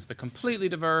interested in was the completely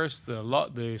diverse,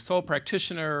 the sole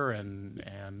practitioner,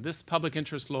 and this public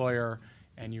interest lawyer,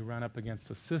 and you run up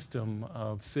against a system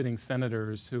of sitting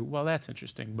senators who, well, that's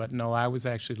interesting, but no, I was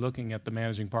actually looking at the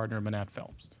managing partner of Manat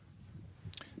Phelps.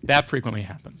 That frequently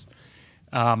happens.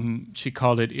 She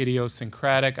called it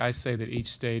idiosyncratic. I say that each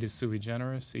state is sui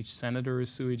generis. Each senator is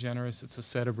sui generis. It's a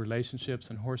set of relationships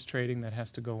and horse trading that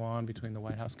has to go on between the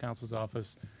White House counsel's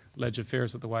office, Leg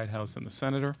Affairs at the White House, and the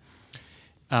senator.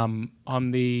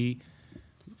 On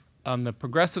the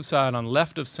progressive side, on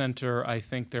left of center, I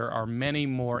think there are many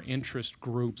more interest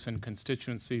groups and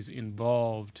constituencies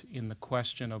involved in the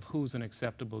question of who's an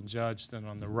acceptable judge than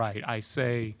on the right. I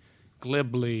say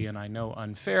glibly, and I know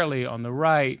unfairly, on the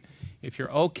right, if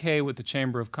you're okay with the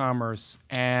Chamber of Commerce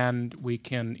and we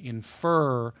can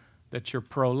infer that you're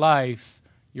pro-life,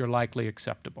 you're likely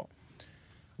acceptable.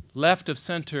 Left of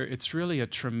center, it's really a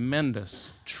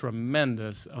tremendous,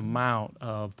 tremendous amount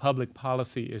of public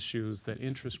policy issues that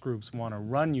interest groups want to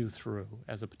run you through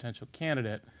as a potential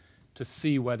candidate to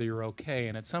see whether you're okay.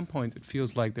 And at some points, it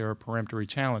feels like there are peremptory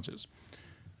challenges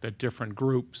that different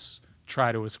groups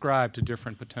try to ascribe to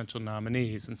different potential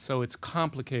nominees. And so it's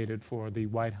complicated for the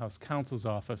White House counsel's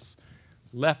office,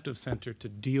 left of center, to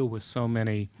deal with so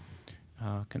many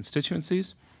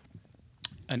constituencies.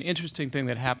 An interesting thing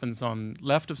that happens on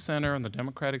left of center, on the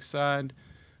Democratic side,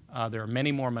 there are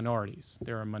many more minorities.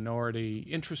 There are minority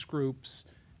interest groups,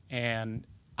 and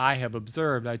I have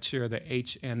observed, I chair the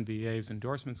HNVA's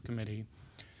endorsements committee,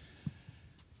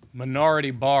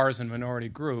 minority bars and minority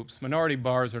groups. Minority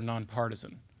bars are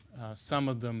nonpartisan. Some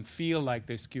of them feel like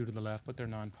they skew to the left, but they're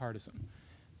nonpartisan.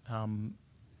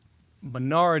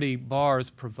 Minority bars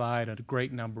provide a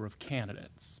great number of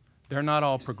candidates. They're not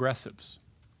all progressives.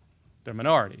 They're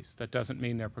minorities. That doesn't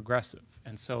mean they're progressive.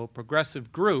 And so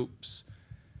progressive groups,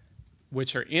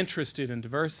 which are interested in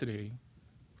diversity,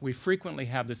 we frequently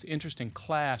have this interesting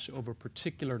clash over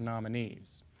particular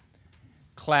nominees.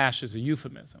 Clash is a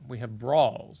euphemism. We have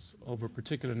brawls over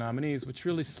particular nominees, which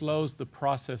really slows the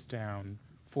process down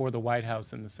for the White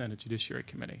House and the Senate Judiciary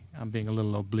Committee. I'm being a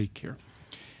little oblique here.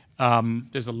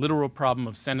 There's a literal problem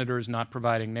of senators not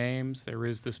providing names. There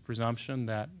is this presumption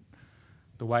that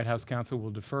the White House counsel will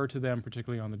defer to them,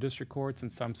 particularly on the district courts,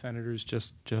 and some senators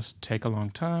just take a long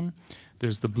time.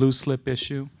 There's the blue slip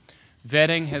issue.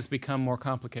 Vetting has become more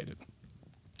complicated.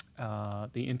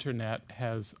 The internet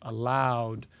has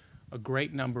allowed a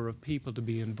great number of people to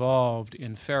be involved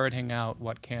in ferreting out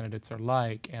what candidates are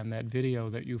like, and that video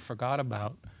that you forgot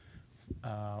about,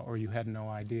 or you had no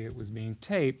idea it was being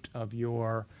taped, of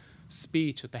your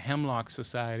speech at the Hemlock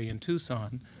Society in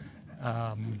Tucson,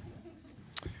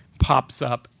 pops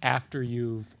up after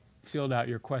you've filled out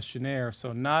your questionnaire.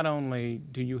 So not only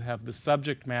do you have the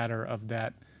subject matter of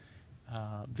that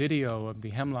video of the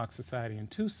Hemlock Society in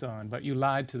Tucson, but you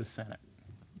lied to the Senate.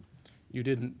 You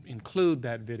didn't include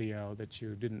that video that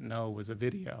you didn't know was a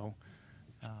video,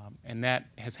 and that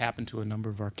has happened to a number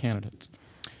of our candidates.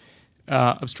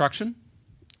 Obstruction.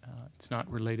 It's not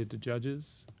related to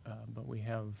judges, but we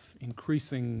have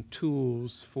increasing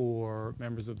tools for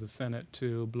members of the Senate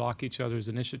to block each other's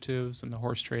initiatives, and the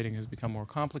horse trading has become more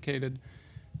complicated,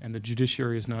 and the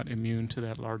judiciary is not immune to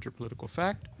that larger political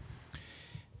fact.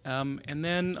 And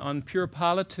then on pure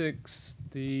politics,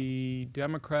 the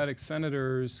Democratic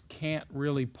senators can't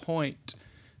really point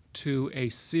to a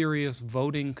serious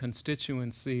voting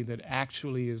constituency that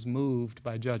actually is moved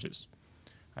by judges.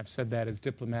 I've said that as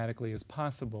diplomatically as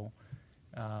possible,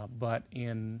 but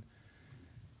in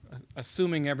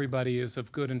assuming everybody is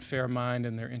of good and fair mind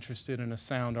and they're interested in a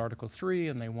sound Article 3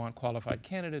 and they want qualified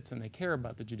candidates and they care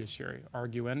about the judiciary,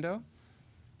 arguendo,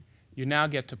 you now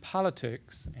get to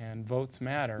politics and votes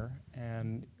matter,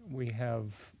 and we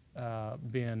have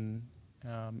been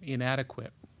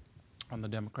inadequate on the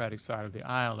Democratic side of the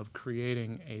aisle of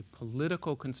creating a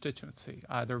political constituency,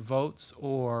 either votes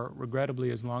or,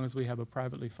 regrettably, as long as we have a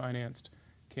privately financed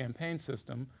campaign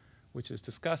system, which is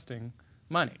disgusting,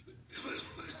 money.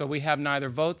 So we have neither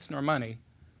votes nor money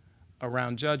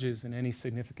around judges in any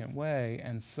significant way,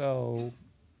 and so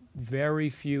very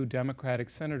few Democratic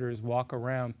senators walk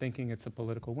around thinking it's a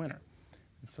political winner.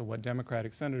 And so what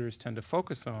Democratic senators tend to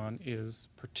focus on is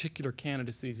particular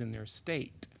candidacies in their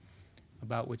state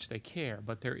about which they care,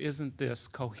 but there isn't this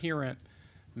coherent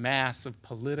mass of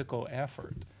political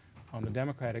effort on the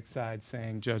Democratic side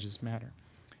saying judges matter.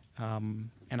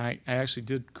 And I actually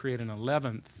did create an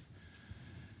 11th.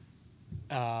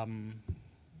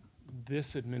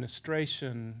 This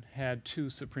administration had 2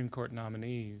 Supreme Court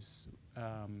nominees,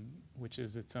 which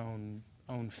is its own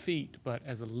feat, but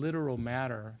as a literal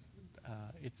matter,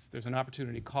 there's an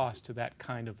opportunity cost to that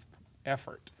kind of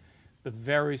effort. The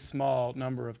very small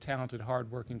number of talented,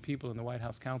 hardworking people in the White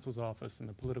House counsel's office and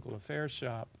the political affairs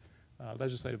shop,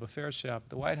 legislative affairs shop at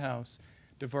the White House,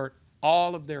 divert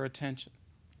all of their attention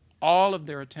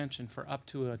for up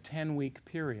to a 10-week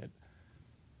period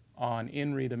on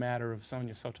INRI, the matter of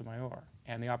Sonia Sotomayor.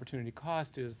 And the opportunity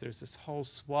cost is there's this whole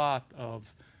swath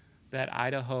of that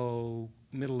Idaho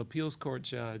Middle Appeals Court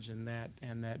judge and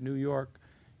that New York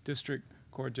District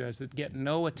Court judge that get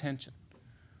no attention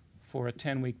for a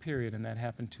 10-week period, and that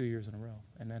happened 2 years in a row.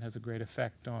 And that has a great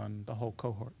effect on the whole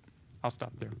cohort. I'll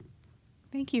stop there.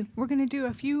 Thank you. We're going to do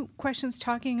a few questions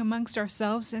talking amongst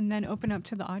ourselves and then open up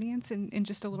to the audience in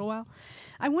just a little while.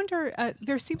 I wonder,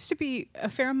 there seems to be a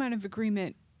fair amount of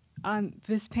agreement on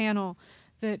this panel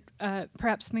that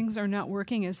perhaps things are not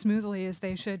working as smoothly as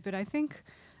they should, but I think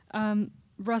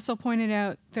Russell pointed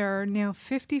out there are now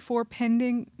 54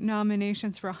 pending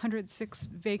nominations for 106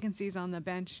 vacancies on the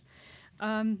bench.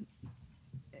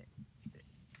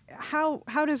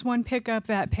 How does one pick up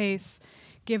that pace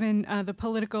given the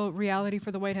political reality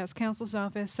for the White House counsel's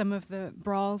office, some of the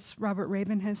brawls Robert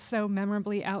Rabin has so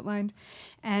memorably outlined,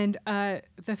 and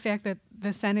the fact that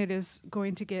the Senate is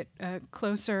going to get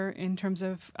closer in terms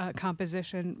of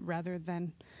composition rather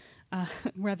than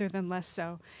less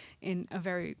so in a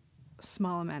very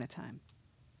small amount of time?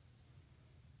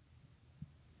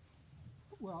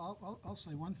 Well, I'll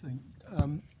say one thing.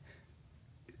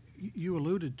 You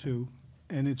alluded to,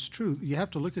 and it's true, you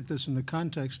have to look at this in the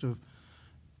context of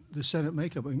the Senate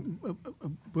makeup. I mean,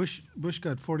 Bush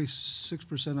got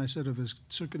 46%, I said, of his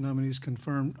circuit nominees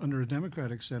confirmed under a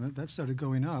Democratic Senate. That started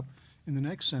going up in the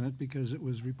next Senate because it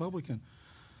was Republican.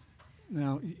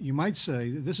 Now, you might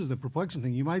say, this is the perplexing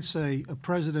thing, you might say a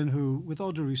president who, with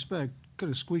all due respect, could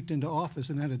have squeaked into office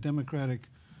and had a Democratic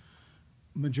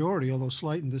majority, although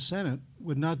slight in the Senate,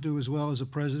 would not do as well as a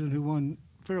president who won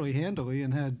fairly handily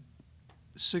and had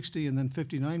 60 and then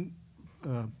 59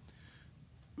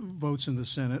 votes in the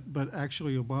Senate, but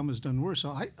actually Obama's done worse. So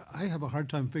I have a hard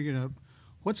time figuring out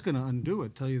what's going to undo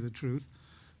it, tell you the truth,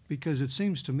 because it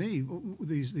seems to me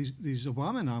these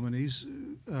Obama nominees,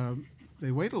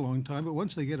 they wait a long time, but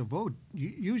once they get a vote,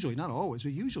 usually, not always,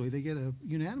 but usually they get a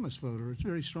unanimous vote or a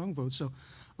very strong vote. So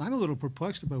I'm a little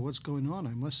perplexed about what's going on,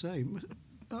 I must say.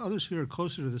 Others who are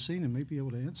closer to the scene and may be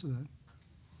able to answer that.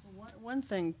 One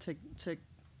thing to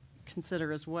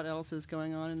consider is what else is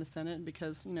going on in the Senate,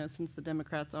 because, you know, since the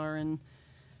Democrats are in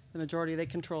the majority, they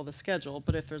control the schedule.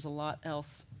 But if there's a lot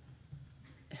else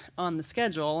on the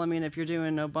schedule, I mean, if you're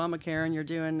doing Obamacare and you're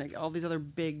doing all these other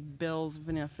big bills,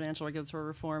 you know, financial regulatory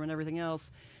reform and everything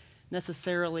else,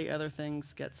 necessarily other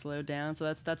things get slowed down.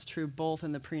 So that's true both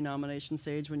in the pre-nomination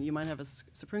stage, when you might have a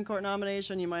Supreme Court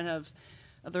nomination, you might have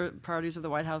other parties of the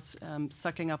White House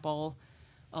sucking up all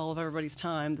of everybody's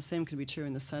time. The same can be true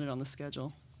in the Senate on the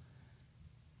schedule.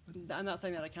 I'm not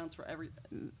saying that accounts for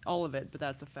all of it, but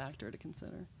that's a factor to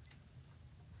consider.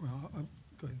 Well,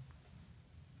 go ahead.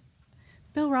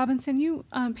 Bill Robinson, you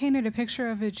painted a picture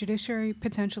of a judiciary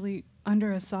potentially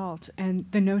under assault, and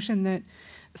the notion that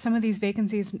some of these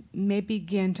vacancies may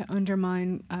begin to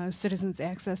undermine citizens'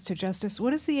 access to justice.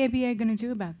 What is the ABA going to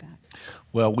do about that?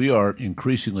 Well, we are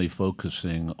increasingly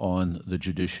focusing on the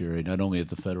judiciary, not only at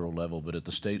the federal level, but at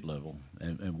the state level.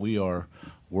 And we are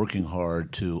working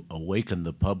hard to awaken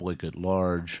the public at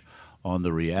large on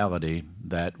the reality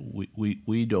that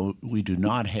we do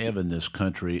not have in this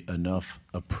country enough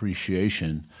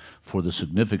appreciation for the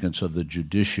significance of the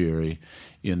judiciary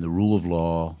in the rule of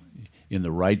law, in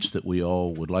the rights that we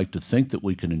all would like to think that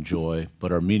we can enjoy,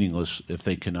 but are meaningless if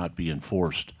they cannot be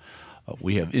enforced.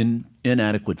 We have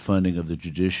inadequate funding of the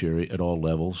judiciary at all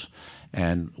levels,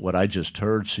 and what I just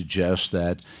heard suggests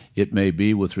that it may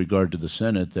be, with regard to the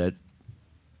Senate, that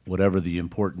whatever the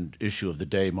important issue of the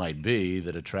day might be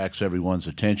that attracts everyone's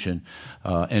attention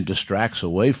and distracts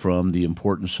away from the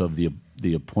importance of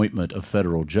the appointment of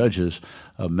federal judges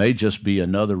may just be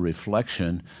another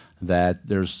reflection that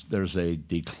there's a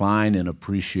decline in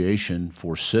appreciation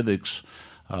for civics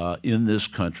in this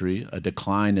country, a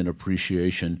decline in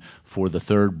appreciation for the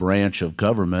third branch of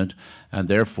government, and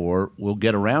therefore we'll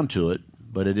get around to it,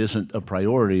 but it isn't a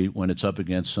priority when it's up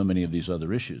against so many of these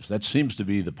other issues. That seems to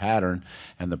be the pattern,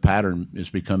 and the pattern is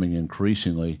becoming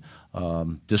increasingly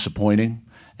disappointing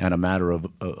and a matter of,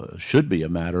 should be a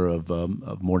matter of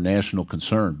more national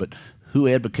concern. But who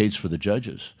advocates for the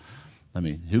judges? I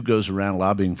mean, who goes around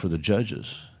lobbying for the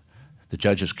judges? The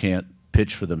judges can't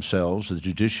pitch for themselves. The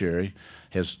judiciary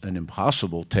has an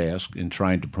impossible task in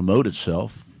trying to promote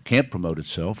itself, can't promote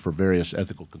itself for various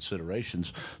ethical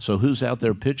considerations. So who's out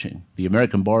there pitching? The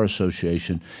American Bar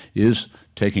Association is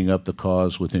taking up the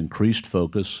cause with increased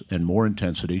focus and more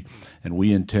intensity, and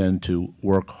we intend to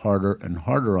work harder and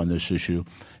harder on this issue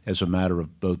as a matter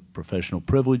of both professional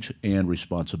privilege and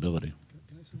responsibility.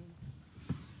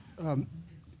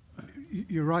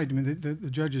 You're right. I mean, the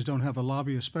judges don't have a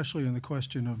lobby, especially in the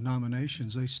question of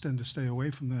nominations. They tend to stay away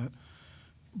from that.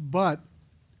 But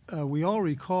we all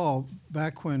recall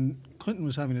back when Clinton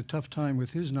was having a tough time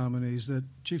with his nominees that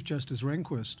Chief Justice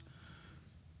Rehnquist,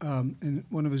 in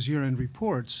one of his year-end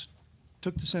reports,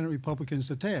 took the Senate Republicans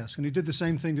to task, and he did the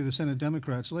same thing to the Senate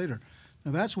Democrats later.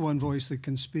 Now, that's one voice that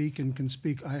can speak and can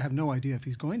speak. I have no idea if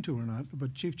he's going to or not,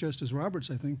 but Chief Justice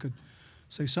Roberts, I think, could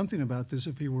say something about this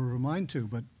if he were reminded to,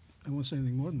 but I won't say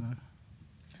anything more than that.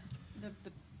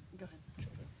 Go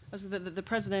ahead. The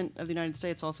President of the United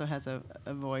States also has a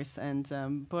voice,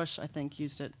 and Bush, I think,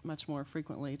 used it much more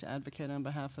frequently to advocate on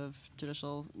behalf of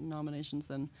judicial nominations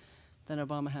than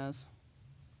Obama has.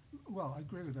 Well, I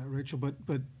agree with that, Rachel,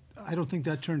 but I don't think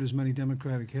that turned as many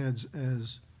Democratic heads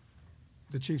as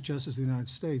the Chief Justice of the United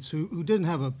States, who didn't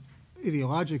have a,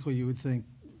 ideologically, you would think,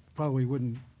 probably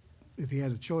wouldn't, if he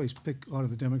had a choice, pick out of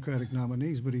the Democratic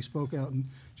nominees, but he spoke out in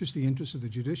just the interest of the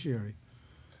judiciary.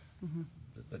 Mm-hmm.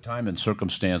 The time and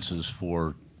circumstances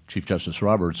for Chief Justice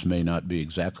Roberts may not be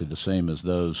exactly the same as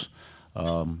those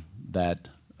that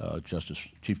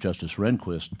Chief Justice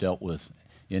Rehnquist dealt with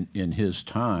in his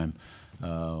time.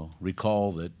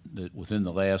 Recall that within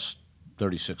the last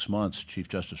 36 months, Chief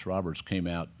Justice Roberts came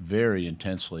out very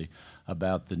intensely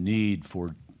about the need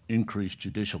for increased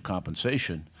judicial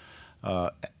compensation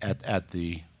at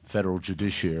the federal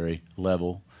judiciary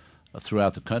level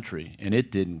throughout the country, and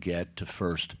it didn't get to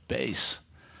first base.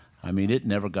 I mean, it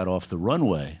never got off the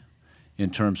runway in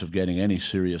terms of getting any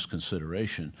serious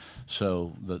consideration.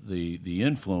 So the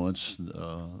influence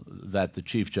that the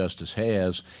Chief Justice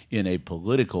has in a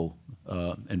political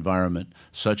environment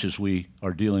such as we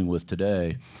are dealing with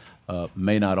today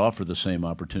may not offer the same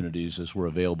opportunities as were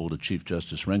available to Chief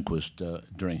Justice Rehnquist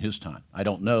during his time. I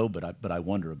don't know, but I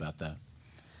wonder about that.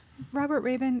 Robert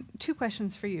Rabin, two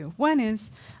questions for you. One is,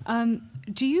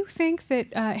 do you think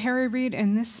that Harry Reid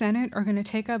and this Senate are going to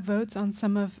take up votes on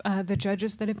some of the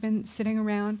judges that have been sitting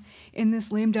around in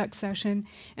this lame duck session?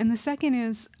 And the second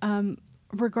is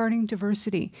regarding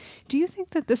diversity. Do you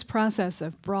think that this process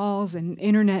of brawls and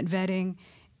internet vetting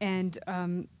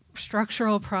and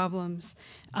structural problems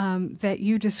that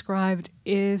you described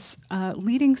is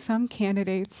leading some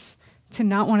candidates to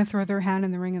not want to throw their hat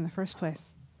in the ring in the first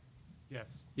place?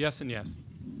 Yes. Yes and yes.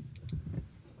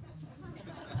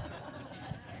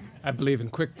 I believe in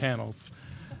quick panels.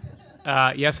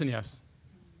 Yes and yes.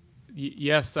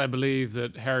 Yes, I believe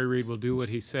that Harry Reid will do what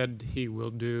he said he will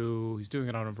do. He's doing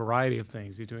it on a variety of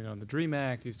things. He's doing it on the DREAM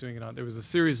Act. He's doing it on, there was a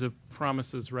series of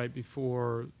promises right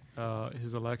before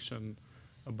his election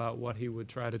about what he would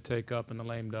try to take up in the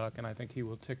lame duck, and I think he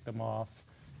will tick them off,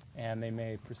 and they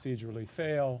may procedurally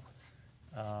fail.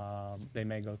 They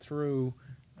may go through.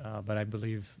 But I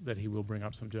believe that he will bring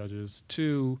up some judges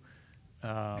too.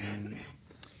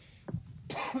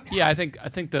 Yeah, I think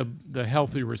the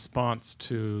healthy response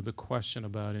to the question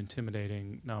about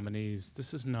intimidating nominees.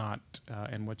 This is not,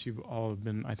 and what you've all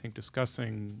been, I think,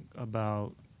 discussing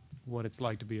about what it's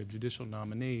like to be a judicial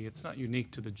nominee. It's not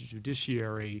unique to the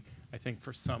judiciary. I think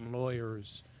for some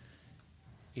lawyers,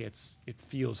 it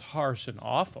feels harsh and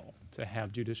awful to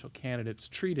have judicial candidates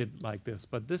treated like this.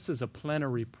 But this is a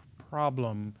plenary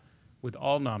problem with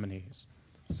all nominees.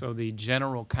 So the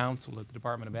general counsel at the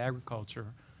Department of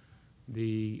Agriculture,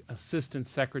 the assistant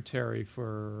secretary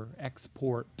for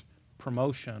export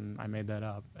promotion, I made that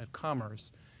up, at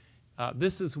Commerce,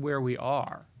 this is where we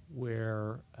are,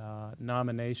 where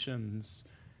nominations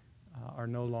are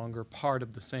no longer part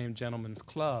of the same gentleman's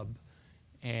club,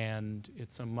 and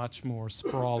it's a much more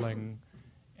sprawling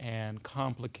and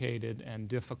complicated and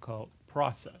difficult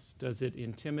process. Does it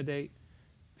intimidate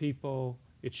people?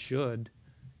 It should.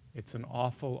 It's an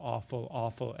awful, awful,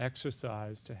 awful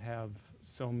exercise to have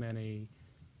so many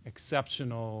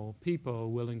exceptional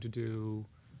people willing to do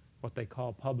what they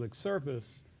call public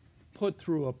service, put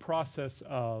through a process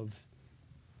of,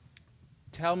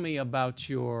 tell me about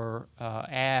your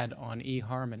ad on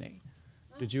eHarmony.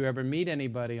 Did you ever meet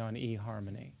anybody on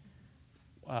eHarmony?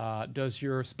 Does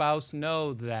your spouse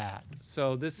know that?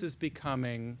 So this is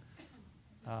becoming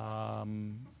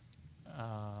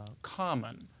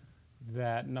common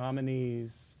that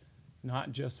nominees,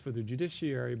 not just for the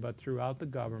judiciary, but throughout the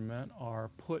government, are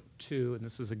put to, and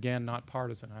this is again not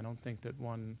partisan, I don't think that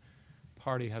one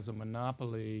party has a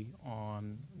monopoly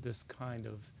on this kind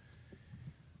of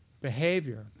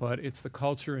behavior, but it's the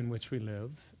culture in which we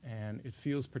live, and it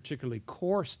feels particularly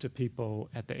coarse to people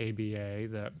at the ABA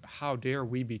that how dare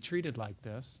we be treated like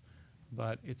this,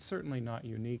 but it's certainly not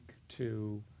unique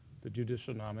to the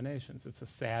judicial nominations. It's a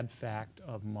sad fact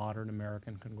of modern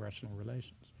American congressional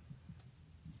relations.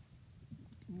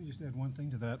 Let me just add one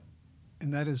thing to that,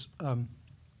 and that is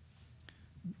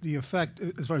the effect,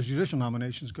 as far as judicial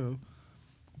nominations go,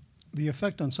 the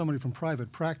effect on somebody from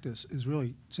private practice is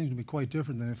really seems to be quite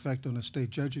different than the effect on a state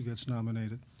judge who gets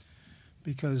nominated,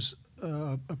 because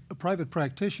a private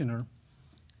practitioner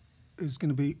is going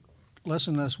to be less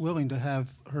and less willing to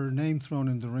have her name thrown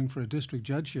in the ring for a district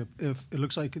judgeship if it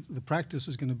looks like the practice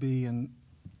is going to be in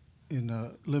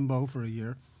limbo for a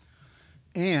year.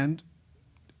 And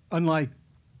unlike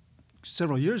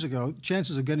several years ago,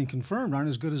 chances of getting confirmed aren't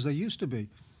as good as they used to be.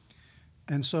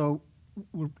 And so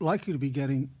we're likely to be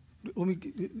getting, let me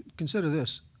consider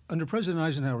this. Under President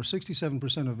Eisenhower,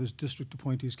 67% of his district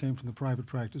appointees came from the private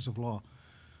practice of law.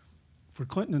 For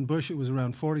Clinton and Bush, it was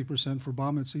around 40%. For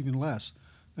Obama, it's even less.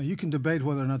 Now, you can debate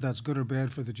whether or not that's good or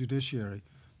bad for the judiciary,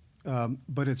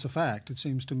 but it's a fact, it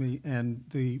seems to me, and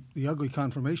the ugly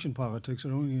confirmation politics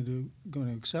are only going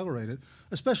to accelerate it,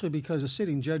 especially because a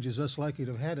sitting judge is less likely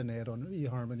to have had an ad on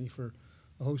eHarmony for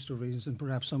a host of reasons than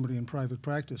perhaps somebody in private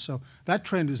practice. So that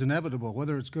trend is inevitable.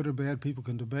 Whether it's good or bad, people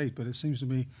can debate, but it seems to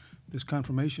me this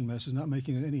confirmation mess is not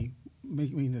making it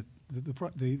making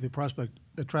the prospect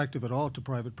attractive at all to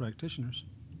private practitioners.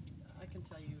 I can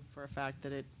tell you for a fact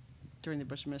that during the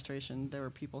Bush administration, there were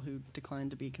people who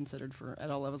declined to be considered at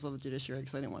all levels of the judiciary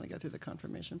because they didn't want to go through the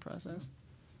confirmation process.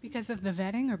 Because of the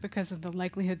vetting or because of the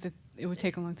likelihood that it would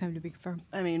take a long time to be confirmed?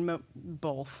 I mean,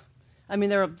 both. I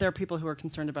mean, there are people who are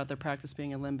concerned about their practice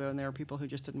being in limbo, and there are people who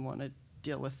just didn't want to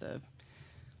deal with the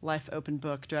life open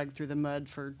book, dragged through the mud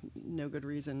for no good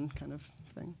reason kind of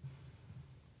thing.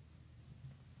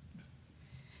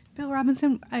 Bill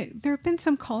Robinson, there have been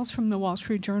some calls from the Wall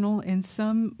Street Journal and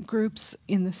some groups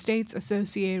in the states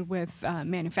associated with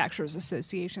manufacturers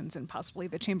associations and possibly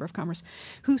the Chamber of Commerce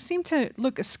who seem to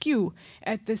look askew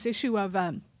at this issue of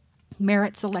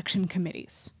merit selection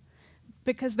committees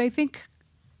because they think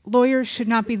lawyers should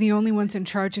not be the only ones in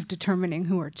charge of determining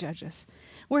who are judges.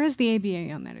 Where is the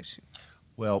ABA on that issue?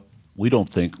 Well, we don't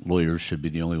think lawyers should be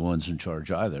the only ones in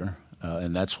charge either.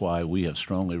 And that's why we have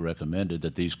strongly recommended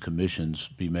that these commissions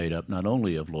be made up not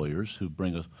only of lawyers who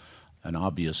bring an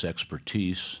obvious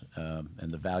expertise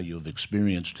and the value of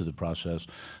experience to the process,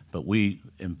 but we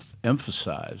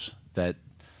emphasize that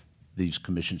these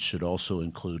commissions should also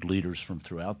include leaders from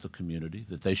throughout the community,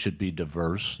 that they should be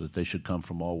diverse, that they should come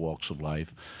from all walks of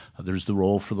life. There's the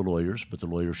role for the lawyers, but the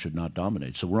lawyers should not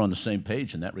dominate. So we're on the same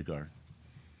page in that regard.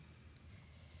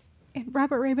 And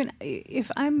Robert Rabin, if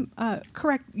I'm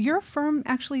correct, your firm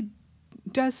actually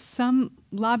does some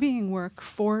lobbying work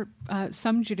for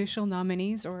some judicial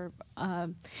nominees, or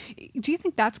do you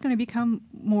think that's going to become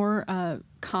more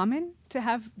common to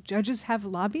have judges have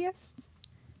lobbyists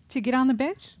to get on the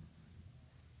bench?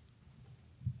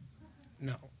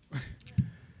 No.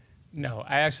 No,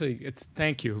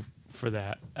 thank you for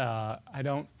that. I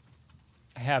don't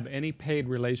have any paid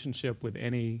relationship with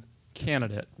any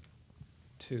candidate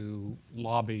to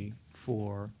lobby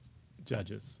for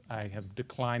judges. I have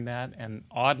declined that, and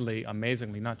oddly,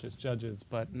 amazingly, not just judges,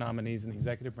 but nominees in the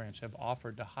executive branch have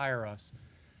offered to hire us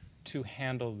to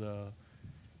handle the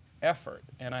effort,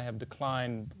 and I have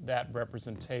declined that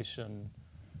representation.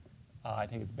 I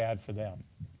think it's bad for them.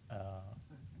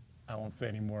 I won't say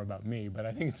any more about me, but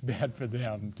I think it's bad for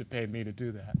them to pay me to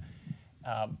do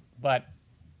that. But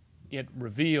it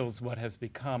reveals what has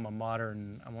become a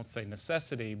modern, I won't say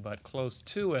necessity, but close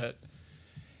to it.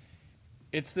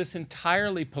 It's this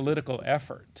entirely political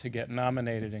effort to get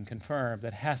nominated and confirmed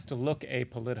that has to look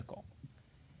apolitical.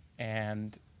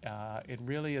 And it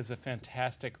really is a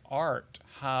fantastic art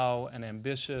how an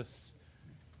ambitious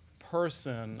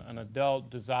person, an adult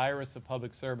desirous of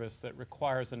public service that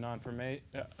requires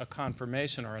a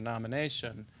confirmation or a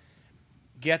nomination,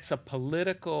 gets a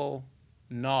political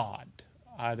nod,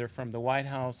 either from the White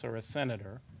House or a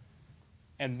senator,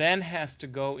 and then has to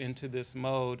go into this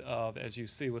mode of, as you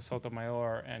see with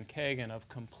Sotomayor and Kagan, of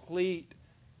complete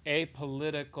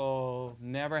apolitical,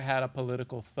 never had a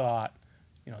political thought.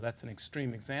 You know, that's an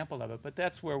extreme example of it, but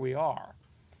that's where we are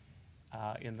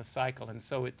in the cycle. And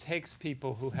so it takes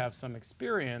people who have some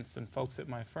experience, and folks at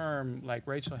my firm, like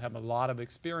Rachel, have a lot of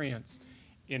experience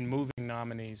in moving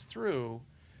nominees through,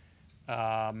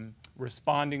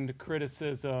 responding to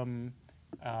criticism,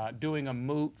 doing a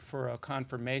moot for a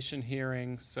confirmation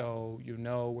hearing so you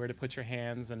know where to put your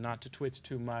hands and not to twitch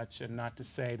too much and not to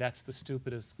say that's the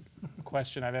stupidest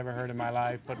question I've ever heard in my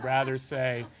life, but rather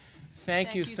say,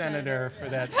 thank you, Senator, for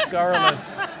that scurrilous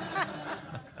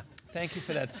thank you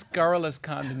for that scurrilous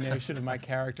condemnation of my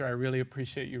character. I really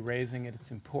appreciate you raising it.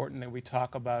 It's important that we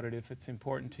talk about it if it's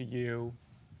important to you.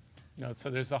 You know, so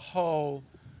there's a whole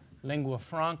lingua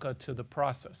franca to the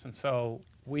process. And so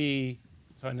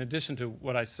so in addition to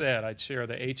what I said, I chair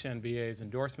the HNBA's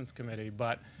endorsements committee,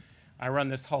 but I run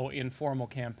this whole informal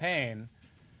campaign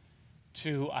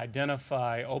to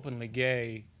identify openly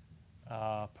gay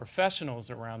professionals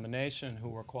around the nation who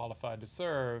were qualified to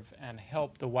serve and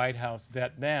help the White House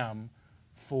vet them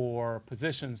for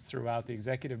positions throughout the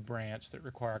executive branch that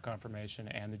require confirmation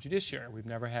and the judiciary. We've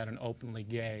never had an openly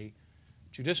gay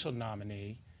judicial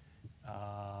nominee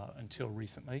until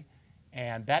recently.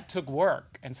 And that took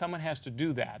work, and someone has to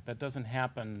do that. That doesn't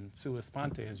happen sua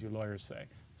sponte, as you lawyers say.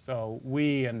 So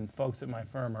we and folks at my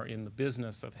firm are in the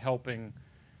business of helping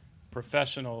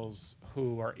professionals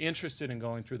who are interested in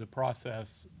going through the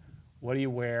process. What do you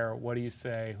wear? What do you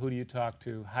say? Who do you talk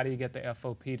to? How do you get the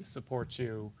FOP to support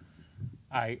you?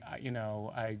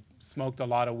 I smoked a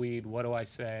lot of weed. What do I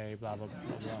say? Blah, blah, blah,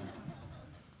 blah, blah.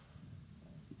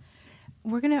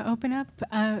 We're going to open up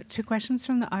to questions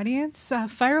from the audience.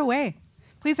 Fire away.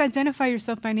 Please identify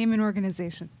yourself by name and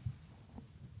organization.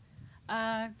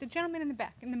 The gentleman in the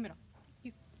back, in the middle.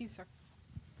 You sir.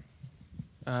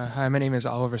 Hi, my name is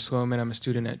Oliver Sloman. I'm a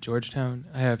student at Georgetown.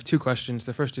 I have two questions.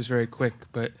 The first is very quick,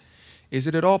 but is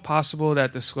it at all possible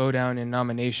that the slowdown in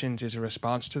nominations is a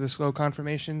response to the slow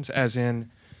confirmations? As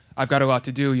in, I've got a lot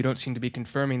to do, you don't seem to be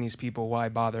confirming these people, why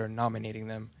bother nominating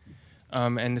them?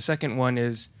 And the second one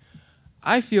is,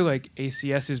 I feel like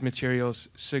ACS's materials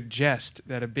suggest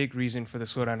that a big reason for the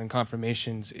slowdown in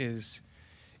confirmations is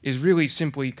really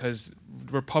simply because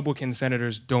Republican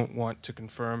senators don't want to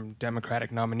confirm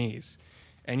Democratic nominees.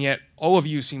 And yet all of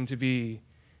you seem to be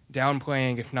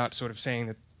downplaying, if not sort of saying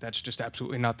that that's just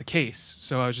absolutely not the case.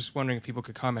 So I was just wondering if people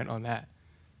could comment on that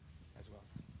as well.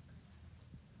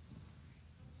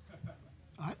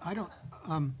 I don't.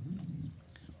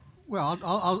 Well,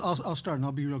 I'll start, and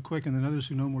I'll be real quick, and then others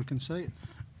who know more can say it.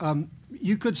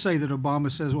 You could say that Obama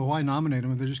says, well, why nominate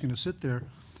them if they're just going to sit there?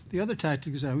 The other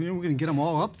tactic is that we're going to get them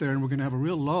all up there, and we're going to have a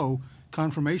real low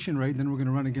confirmation rate, and then we're going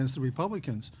to run against the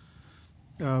Republicans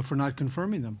for not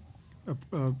confirming them.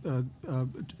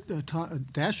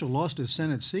 Daschle lost his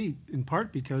Senate seat in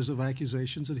part because of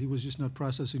accusations that he was just not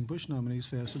processing Bush nominees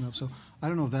fast enough. So I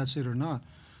don't know if that's it or not.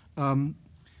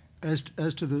 As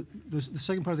to the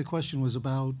second part of the question was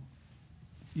about,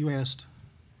 you asked.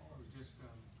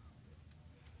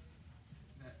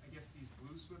 That I guess these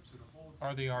blue slips are the whole.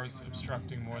 Are the R's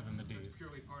obstructing more than the D's?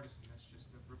 Purely partisan. That's just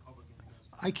a Republican.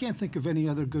 I can't think of any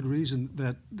other good reason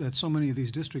that so many of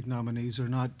these district nominees are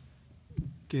not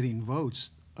getting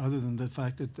votes other than the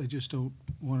fact that they just don't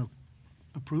want to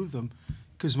approve them.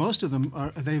 Because most of them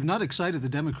they've not excited the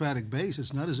Democratic base.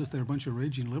 It's not as if they're a bunch of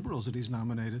raging liberals that he's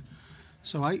nominated.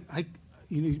 So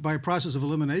by a process of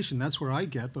elimination, that's where I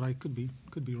get, but I could be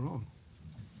wrong.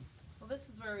 Well, this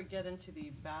is where we get into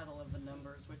the battle of the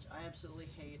numbers, which I absolutely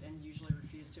hate and usually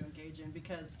refuse to engage in,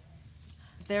 because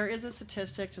there is a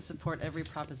statistic to support every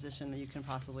proposition that you can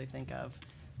possibly think of.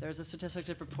 There's a statistic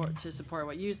to support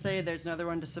what you say. There's another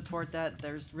one to support that.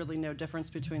 There's really no difference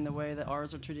between the way the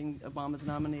R's are treating Obama's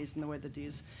nominees and the way the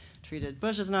D's treated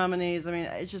Bush's nominees. I mean,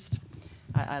 it's just,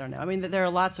 I don't know. I mean, there are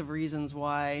lots of reasons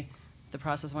why the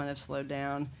process might have slowed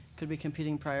down. It could be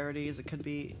competing priorities. It could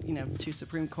be, two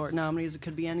Supreme Court nominees. It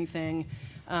could be anything.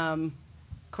 Of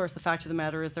course, the fact of the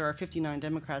matter is there are 59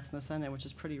 Democrats in the Senate, which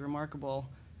is pretty remarkable.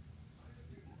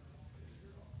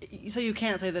 So you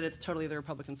can't say that it's totally the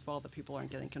Republicans' fault that people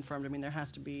aren't getting confirmed. I mean, there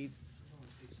has to be.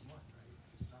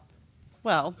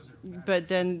 Well, but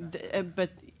then,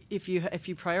 but if you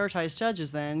prioritize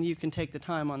judges, then you can take the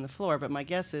time on the floor. But my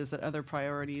guess is that other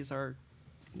priorities are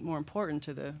more important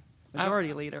to the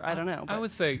majority leader. I don't know. I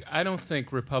would say I don't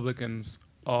think Republicans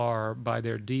are, by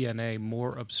their DNA,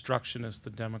 more obstructionist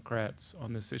than Democrats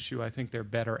on this issue. I think they're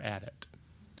better at it.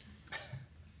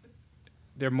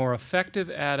 They're more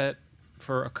effective at it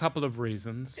for a couple of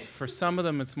reasons. For some of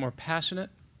them, it's more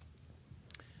passionate,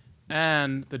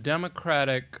 and the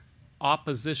Democratic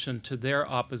opposition to their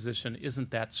opposition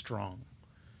isn't that strong.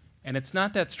 And it's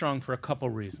not that strong for a couple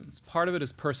reasons. Part of it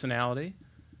is personality.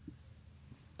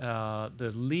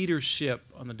 The leadership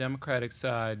on the Democratic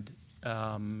side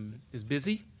is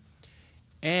busy,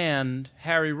 and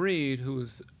Harry Reid,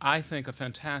 who's, I think, a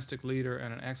fantastic leader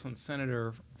and an excellent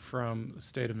senator from the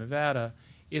state of Nevada,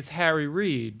 is Harry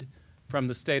Reid from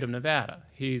the state of Nevada.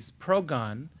 He's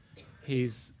pro-gun.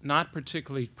 He's not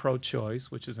particularly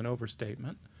pro-choice, which is an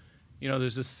overstatement.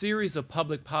 There's a series of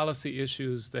public policy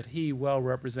issues that he well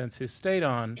represents his state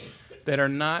on that are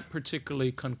not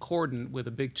particularly concordant with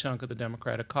a big chunk of the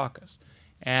Democratic caucus.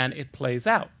 And it plays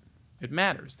out. It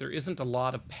matters. There isn't a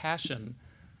lot of passion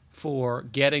for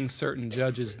getting certain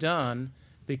judges done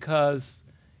because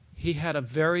he had a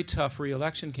very tough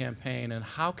re-election campaign, and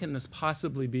how can this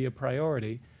possibly be a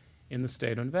priority in the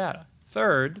state of Nevada?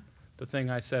 Third, the thing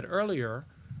I said earlier,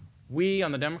 we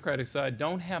on the Democratic side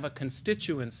don't have a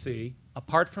constituency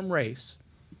apart from race,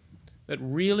 that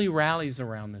really rallies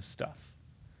around this stuff.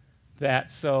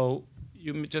 So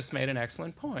you just made an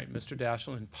excellent point. Mr.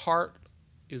 Daschle, in part,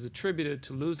 is attributed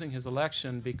to losing his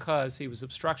election because he was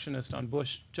obstructionist on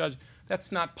Bush judge.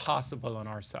 That's not possible on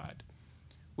our side.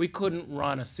 We couldn't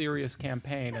run a serious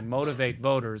campaign and motivate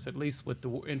voters, at least with the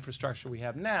infrastructure we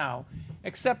have now,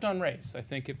 except on race. I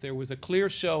think if there was a clear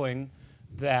showing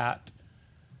that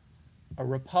a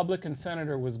Republican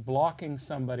senator was blocking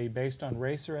somebody based on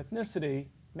race or ethnicity,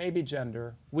 maybe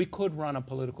gender, we could run a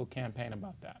political campaign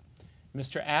about that.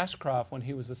 Mr. Ashcroft, when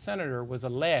he was a senator, was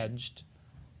alleged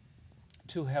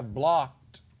to have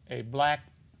blocked a black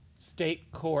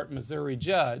state court Missouri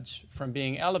judge from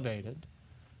being elevated,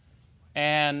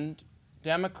 and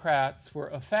Democrats were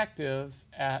effective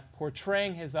at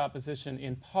portraying his opposition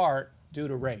in part due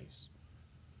to race.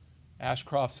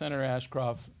 Senator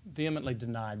Ashcroft vehemently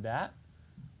denied that.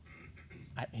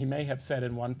 He may have said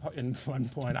in one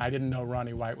point, I didn't know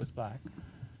Ronnie White was black.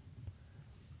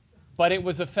 But it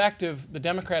was effective. The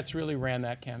Democrats really ran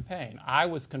that campaign. I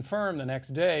was confirmed the next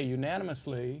day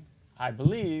unanimously, I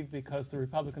believe, because the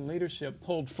Republican leadership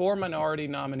pulled 4 minority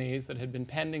nominees that had been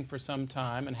pending for some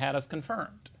time and had us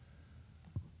confirmed.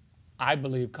 I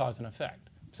believe cause and effect.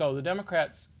 So the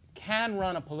Democrats can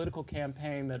run a political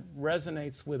campaign that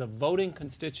resonates with a voting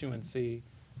constituency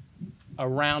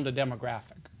around a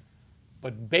demographic.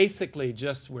 But basically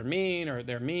just we're mean or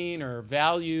they're mean or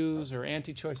values or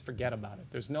anti-choice, forget about it.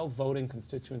 There's no voting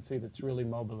constituency that's really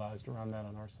mobilized around that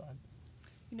on our side.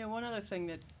 You know, one other thing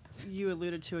that you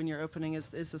alluded to in your opening is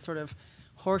the sort of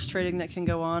horse trading that can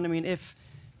go on. I mean, if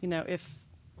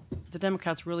the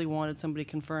Democrats really wanted somebody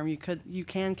confirmed, you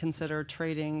can consider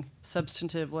trading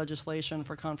substantive legislation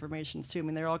for confirmations too. I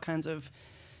mean, there are all kinds of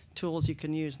tools you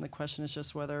can use, and the question is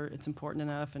just whether it's important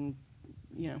enough and,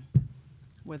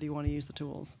 whether you want to use the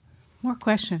tools. More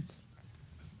questions?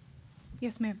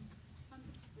 Yes, ma'am.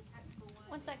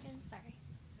 One second, sorry.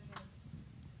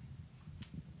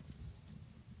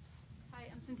 Hi,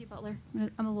 I'm Cynthia Butler.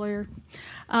 I'm a lawyer.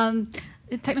 A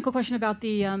technical question about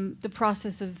the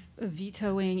process of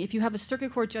vetoing. If you have a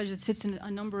circuit court judge that sits in a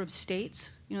number of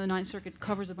states, the Ninth Circuit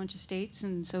covers a bunch of states,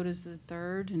 and so does the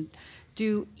Third. And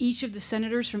do each of the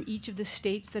senators from each of the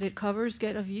states that it covers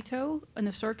get a veto in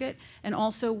the circuit? And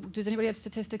also, does anybody have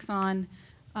statistics on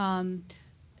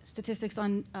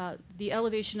the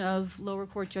elevation of lower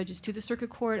court judges to the circuit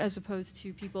court as opposed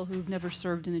to people who've never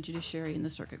served in the judiciary in the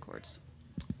circuit courts?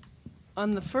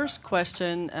 On the first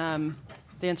question,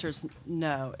 the answer is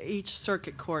no. Each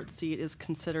circuit court seat is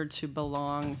considered to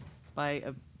belong by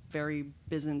a very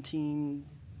Byzantine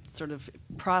sort of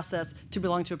process to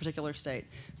belong to a particular state.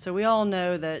 So we all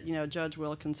know that Judge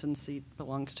Wilkinson's seat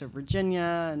belongs to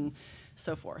Virginia and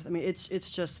so forth. I mean,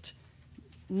 it's just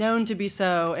known to be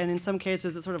so, and in some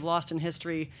cases it's sort of lost in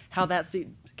history how that seat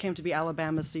came to be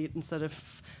Alabama's seat instead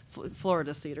of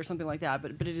Florida's seat or something like that.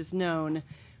 But it is known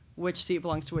which seat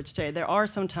belongs to which state. There are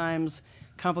sometimes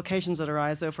complications that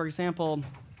arise, though. For example,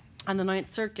 on the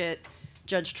Ninth Circuit,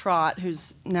 Judge Trott,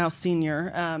 who's now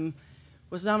senior,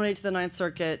 was nominated to the Ninth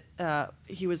Circuit.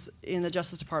 He was in the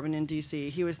Justice Department in D.C.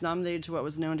 He was nominated to what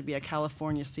was known to be a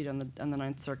California seat on the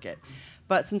Ninth Circuit.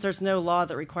 But since there's no law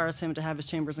that requires him to have his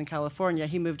chambers in California,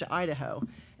 he moved to Idaho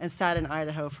and sat in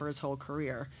Idaho for his whole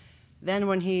career. Then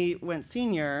when he went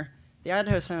senior, the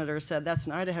Idaho senator said, that's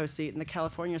an Idaho seat, and the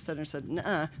California senator said,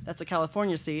 nuh-uh, that's a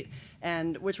California seat,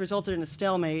 and which resulted in a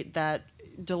stalemate that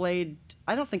delayed.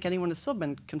 I don't think anyone has still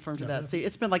been confirmed to that seat.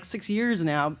 It's been like 6 years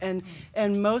now,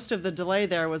 and most of the delay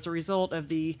there was a result of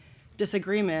the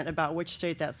disagreement about which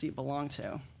state that seat belonged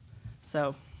to.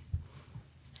 So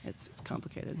it's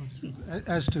complicated.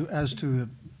 As to the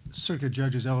circuit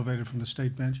judges elevated from the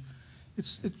state bench,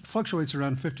 it fluctuates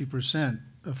around 50%.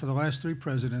 For the last 3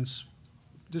 presidents,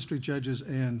 district judges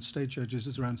and state judges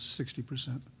is around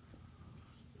 60%.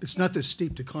 It's not this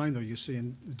steep decline, though, you see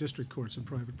in the district courts and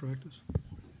private practice.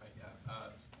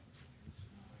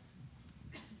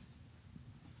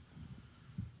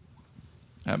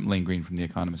 I'm Lane Green from The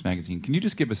Economist magazine. Can you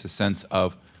just give us a sense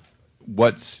of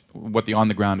what the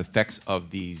on-the-ground effects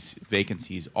of these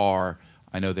vacancies are?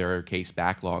 I know there are case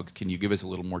backlogs. Can you give us a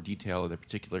little more detail of the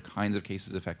particular kinds of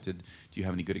cases affected? Do you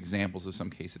have any good examples of some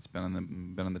case that's been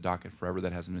on the docket forever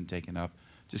that hasn't been taken up?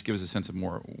 Just give us a sense of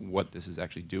more what this is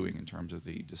actually doing in terms of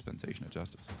the dispensation of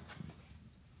justice.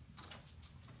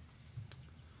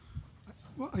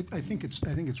 Well, I think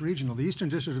it's regional. The Eastern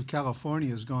District of California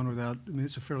has gone without. I mean,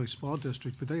 it's a fairly small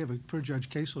district, but they have a per judge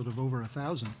caseload of over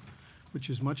 1,000, which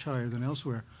is much higher than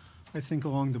elsewhere. I think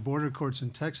along the border courts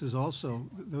in Texas also,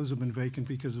 those have been vacant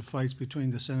because of fights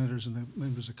between the senators and the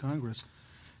members of Congress.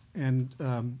 And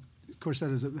Of course,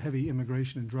 that is a heavy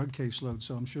immigration and drug caseload,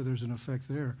 so I'm sure there's an effect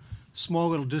there. Small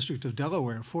little district of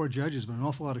Delaware, 4 judges, but an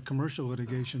awful lot of commercial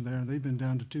litigation there, and they've been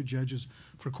down to 2 judges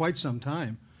for quite some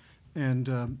time.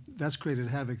 And that's created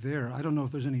havoc there. I don't know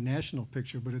if there's any national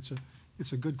picture, but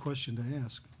it's a good question to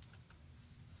ask.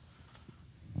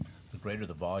 The greater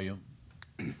the volume,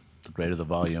 the greater the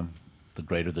volume, the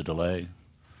greater the delay.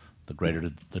 The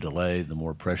greater the delay, the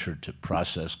more pressure to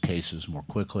process cases more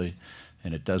quickly,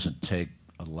 and it doesn't take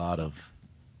a lot of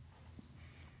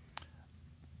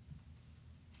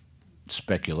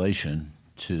speculation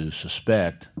to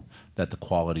suspect that the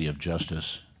quality of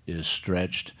justice is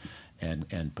stretched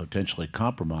and potentially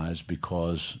compromised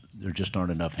because there just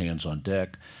aren't enough hands on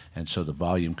deck, and so the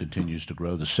volume continues to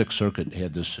grow. The Sixth Circuit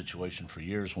had this situation for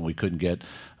years when we couldn't get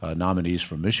nominees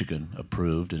from Michigan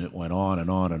approved, and it went on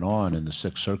and on and on, and the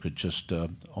Sixth Circuit just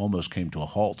almost came to a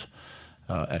halt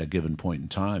at a given point in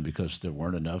time because there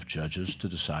weren't enough judges to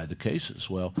decide the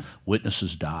cases. Well,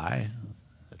 witnesses die,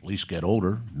 at least get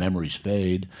older, memories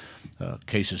fade,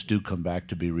 cases do come back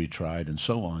to be retried, and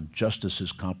so on. Justice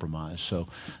is compromised. So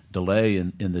delay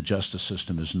in the justice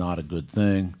system is not a good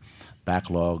thing.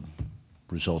 Backlog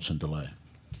results in delay.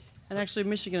 And actually,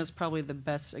 Michigan is probably the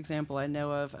best example I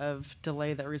know of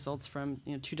delay that results from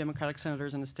 2 Democratic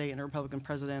senators in a state and a Republican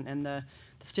president, and the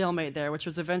stalemate there, which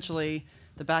was eventually,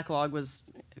 the backlog was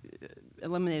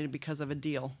eliminated because of a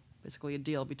deal. Basically a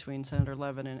deal between Senator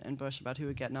Levin and Bush about who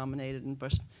would get nominated, and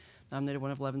Bush nominated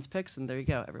one of Levin's picks, and there you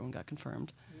go, everyone got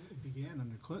confirmed. It began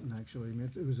under Clinton, actually. I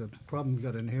mean, it was a problem that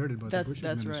got inherited by the Bush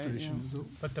administration. Right,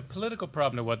 yeah. But the political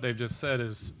problem to what they've just said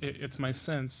is, it's my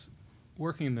sense,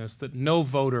 working this, that no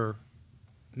voter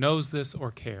knows this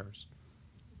or cares.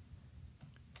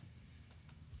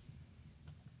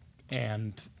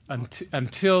 And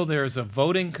until there's a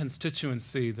voting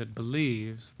constituency that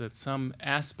believes that some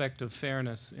aspect of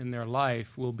fairness in their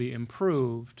life will be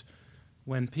improved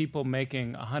when people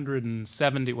making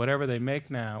 170, whatever they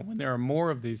make now, when there are more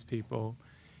of these people,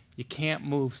 you can't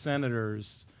move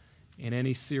senators in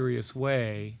any serious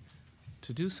way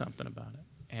to do something about it.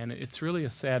 And it's really a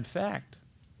sad fact.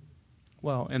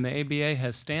 Well, and the ABA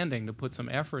has standing to put some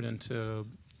effort into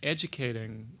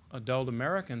educating adult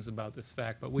Americans about this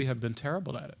fact, but we have been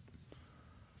terrible at it.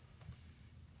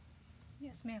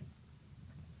 Yes, ma'am.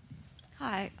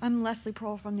 Hi, I'm Leslie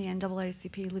Pearl from the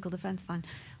NAACP Legal Defense Fund.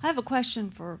 I have a question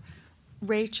for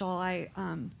Rachel. I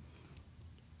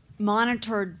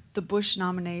monitored the Bush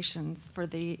nominations for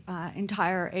the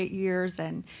entire 8 years,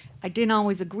 and I didn't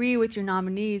always agree with your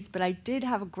nominees, but I did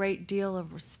have a great deal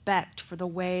of respect for the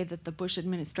way that the Bush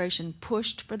administration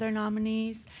pushed for their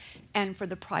nominees and for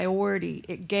the priority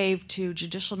it gave to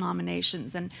judicial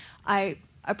nominations. And I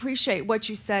appreciate what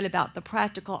you said about the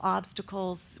practical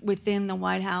obstacles within the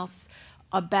White House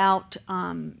about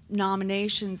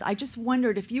nominations. I just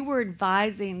wondered if you were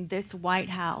advising this White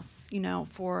House,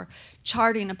 for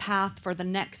charting a path for the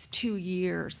next 2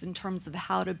 years in terms of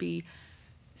how to be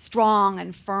strong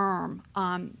and firm,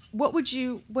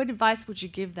 what advice would you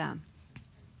give them?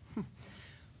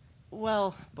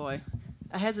 Well, boy,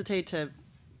 I hesitate to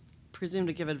presume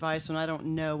to give advice when I don't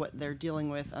know what they're dealing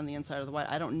with on the inside of the White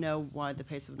House. I don't know why the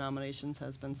pace of nominations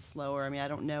has been slower. I mean, I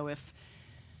don't know if,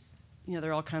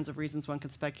 there are all kinds of reasons one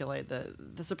could speculate.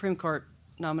 The Supreme Court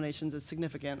nominations is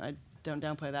significant. I don't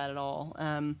downplay that at all.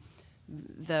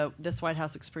 This White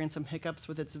House experienced some hiccups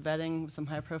with its vetting, some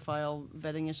high-profile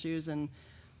vetting issues, and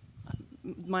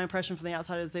my impression from the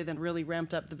outside is they then really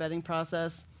ramped up the vetting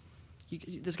process.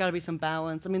 There's got to be some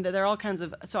balance. I mean, there are all kinds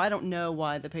of. So I don't know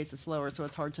why the pace is slower. So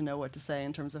it's hard to know what to say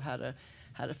in terms of how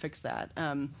to fix that.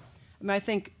 I mean, I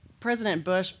think President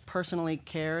Bush personally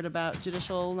cared about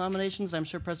judicial nominations. I'm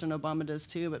sure President Obama does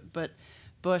too. But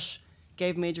Bush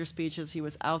gave major speeches. He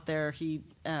was out there. He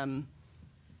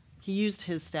used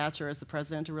his stature as the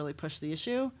president to really push the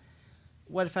issue.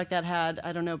 What effect that had,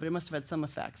 I don't know, but it must have had some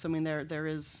effect. So I mean, there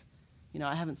is,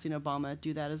 I haven't seen Obama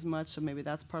do that as much. So maybe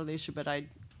that's part of the issue. But I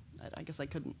guess I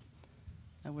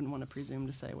wouldn't want to presume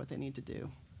to say what they need to do.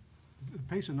 The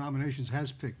pace of nominations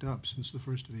has picked up since the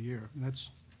first of the year.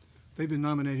 They've been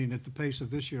nominating at the pace of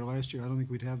this year. Last year, I don't think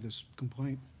we'd have this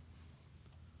complaint.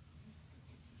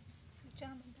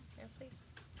 Gentleman back there, please.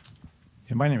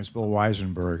 Yeah, my name is Bill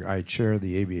Weisenberg. I chair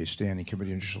the ABA Standing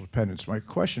Committee on Judicial Independence. My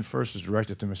question first is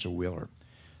directed to Mr. Wheeler.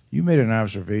 You made an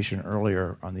observation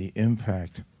earlier on the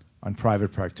impact on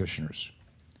private practitioners.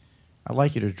 I'd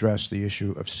like you to address the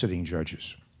issue of sitting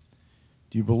judges.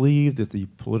 Do you believe that the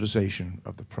politicization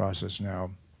of the process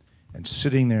now and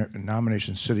sitting there,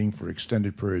 nominations sitting for an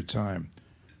extended period of time,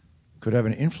 could have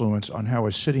an influence on how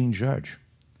a sitting judge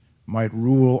might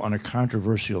rule on a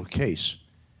controversial case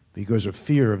because of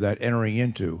fear of that entering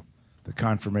into the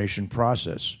confirmation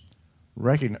process.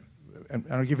 And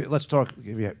I'll give you,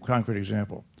 give you a concrete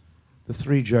example. The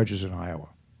 3 judges in Iowa.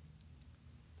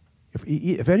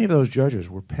 If any of those judges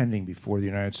were pending before the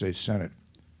United States Senate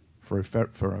for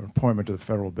an appointment to the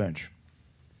federal bench,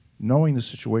 knowing the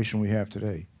situation we have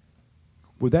today,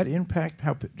 would that impact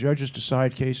how judges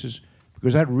decide cases?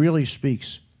 Because that really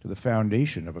speaks to the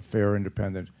foundation of a fair,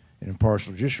 independent, and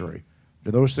impartial judiciary.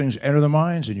 Do those things enter the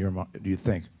minds in your do you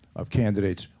think, of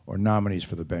candidates or nominees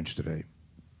for the bench today?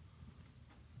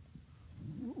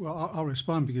 Well, I'll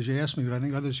respond because you asked me, but I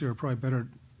think others here are probably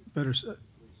better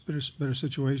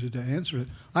situated to answer it.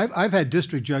 I've had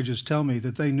district judges tell me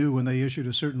that they knew when they issued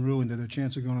a certain ruling that their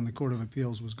chance of going on the Court of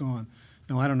Appeals was gone.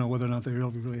 Now, I don't know whether or not they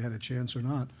really had a chance or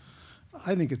not.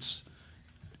 I think it's,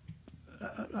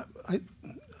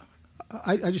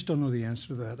 I just don't know the answer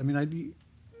to that. I mean, I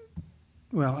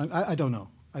don't know.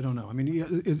 I don't know. I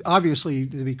mean, obviously,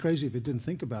 it'd be crazy if it didn't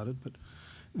think about it, but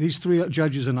these 3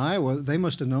 judges in Iowa, they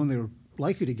must have known they were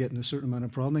likely to get in a certain amount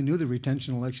of problem. They knew the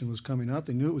retention election was coming up.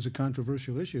 They knew it was a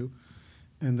controversial issue,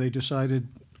 and they decided,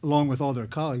 along with all their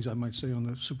colleagues, I might say, on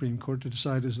the Supreme Court, to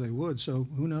decide as they would. So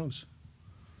who knows?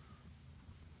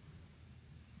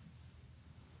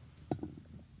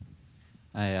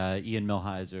 Hi, Ian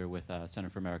Milheiser with Center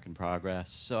for American Progress.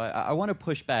 So I want to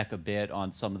push back a bit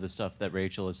on some of the stuff that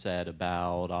Rachel has said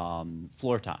about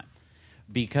floor time.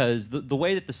 Because the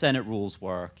way that the Senate rules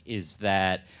work is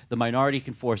that the minority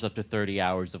can force up to 30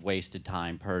 hours of wasted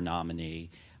time per nominee.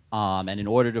 And in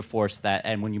order to force that,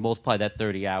 and when you multiply that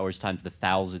 30 hours times the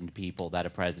 1,000 people that a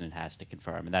president has to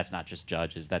confirm, and that's not just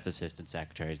judges, that's assistant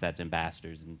secretaries, that's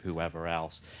ambassadors and whoever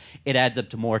else, it adds up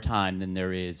to more time than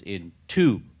there is in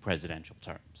 2 presidential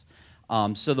terms.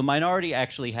 So the minority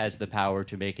actually has the power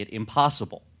to make it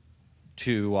impossible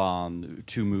to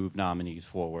move nominees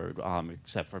forward,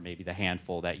 except for maybe the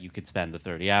handful that you could spend the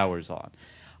 30 hours on.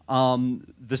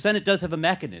 The Senate does have a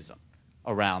mechanism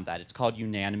around that. It's called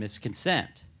unanimous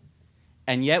consent.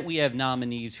 And yet we have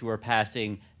nominees who are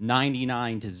passing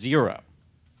 99 to 0,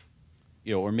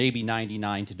 or maybe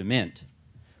 99 to the mint,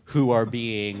 who are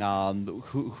being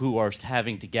who are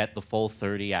having to get the full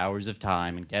 30 hours of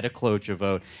time and get a cloture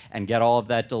vote and get all of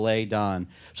that delay done.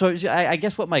 So I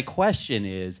guess what my question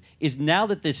is now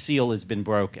that this seal has been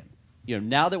broken,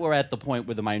 now that we're at the point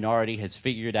where the minority has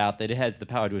figured out that it has the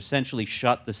power to essentially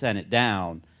shut the Senate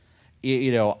down,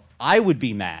 I would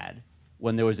be mad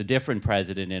when there was a different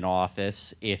president in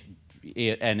office if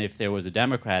there was a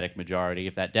Democratic majority,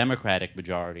 if that Democratic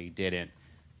majority didn't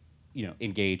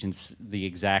engage in the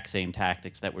exact same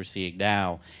tactics that we're seeing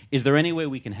now. Is there any way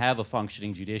we can have a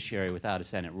functioning judiciary without a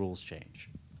Senate rules change?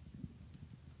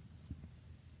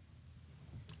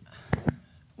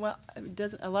 Well,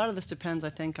 a lot of this depends,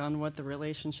 I think, on what the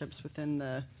relationships within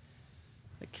the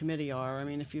committee are. I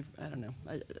mean, I don't know.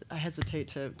 I hesitate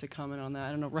to comment on that. I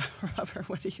don't know, Robert,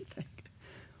 what do you think?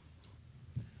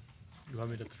 You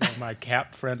want me to throw my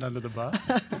Cap friend under the bus?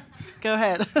 Go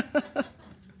ahead.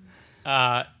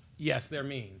 Yes, they're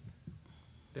mean.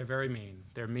 They're very mean.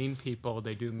 They're mean people.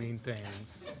 They do mean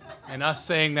things. And us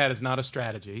saying that is not a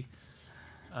strategy.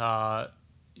 Call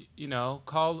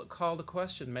the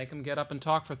question. Make them get up and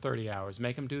talk for 30 hours.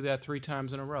 Make them do that 3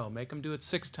 times in a row. Make them do it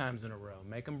 6 times in a row.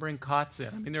 Make them bring cots in.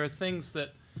 I mean, there are things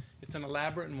that it's an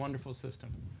elaborate and wonderful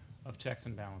system of checks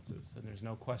and balances. And there's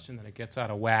no question that it gets out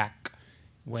of whack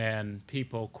when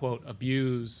people, quote,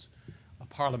 abuse a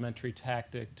parliamentary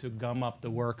tactic to gum up the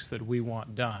works that we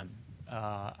want done.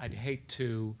 I'd hate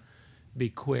to be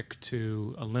quick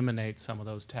to eliminate some of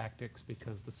those tactics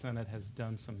because the Senate has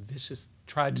done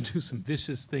tried to do some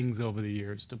vicious things over the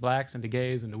years to blacks and to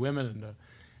gays and to women and to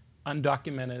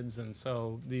undocumenteds, and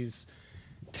so these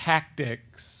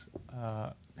tactics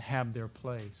have their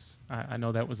place. I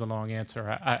know that was a long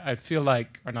answer. I feel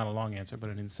like, or not a long answer,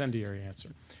 but an incendiary answer.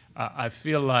 I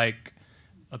feel like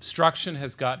obstruction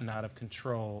has gotten out of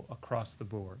control across the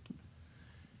board.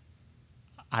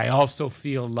 I also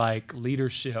feel like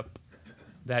leadership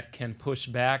that can push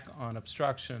back on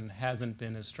obstruction hasn't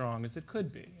been as strong as it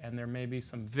could be. And there may be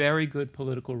some very good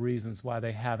political reasons why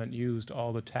they haven't used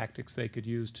all the tactics they could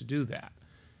use to do that.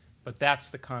 But that's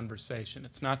the conversation.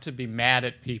 It's not to be mad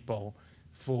at people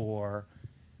for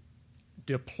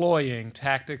deploying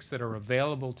tactics that are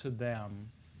available to them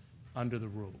under the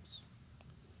rules,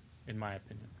 in my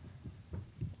opinion.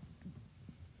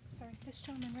 Sorry, this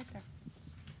gentleman right there.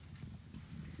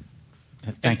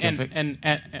 Thank you.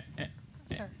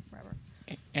 Sorry, Robert.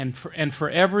 And for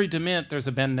every dement, there's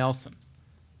a Ben Nelson.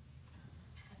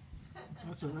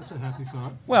 That's a happy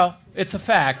thought. Well, it's a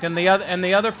fact, and the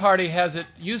other party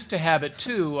used to have it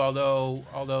too.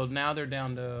 Although now they're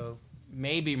down to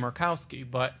maybe Murkowski,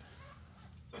 but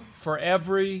for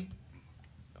every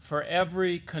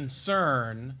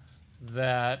concern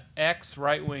that X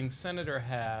right-wing senator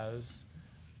has,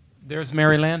 there's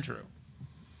Mary Landrieu,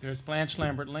 there's Blanche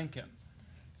Lambert Lincoln.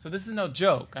 So this is no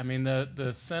joke. I mean,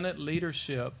 the Senate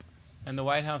leadership and the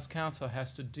White House counsel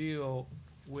has to deal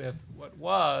with what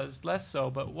was, less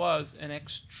so, but was an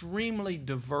extremely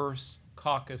diverse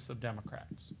caucus of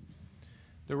Democrats.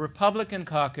 The Republican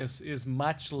caucus is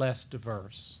much less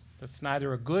diverse. That's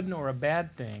neither a good nor a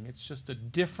bad thing. It's just a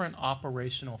different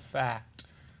operational fact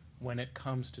when it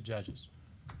comes to judges.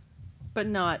 But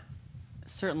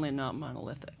certainly not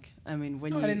monolithic. I mean,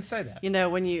 when No, you... I didn't say that. You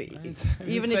know, when you... I didn't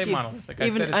say monolithic. I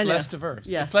even, said it's less diverse.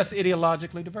 Yes. It's less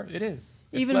ideologically diverse. It is.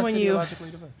 It's Even less when you...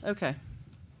 ideologically diverse. Okay.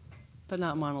 But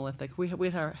not monolithic. We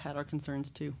had our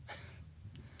concerns, too.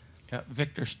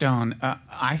 Victor Stone,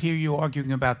 I hear you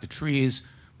arguing about the trees,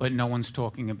 but no one's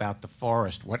talking about the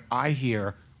forest. What I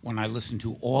hear when I listen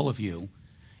to all of you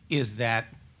is that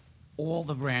all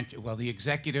the the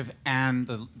executive and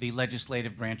the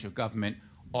legislative branch of government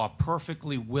are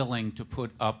perfectly willing to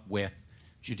put up with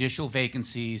judicial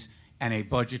vacancies and a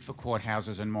budget for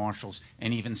courthouses and marshals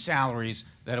and even salaries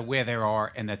that are where they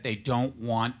are and that they don't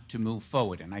want to move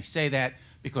forward. And I say that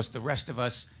because the rest of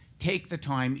us take the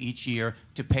time each year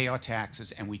to pay our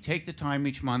taxes, and we take the time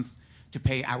each month to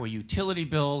pay our utility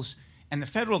bills. And the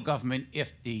federal government,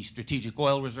 if the strategic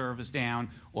oil reserve is down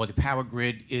or the power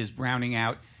grid is browning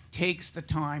out, takes the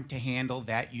time to handle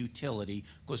that utility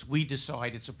because we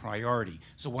decide it's a priority.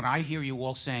 So what I hear you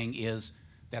all saying is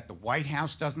that the White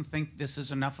House doesn't think this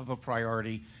is enough of a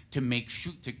priority to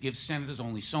give senators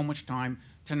only so much time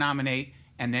to nominate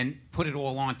and then put it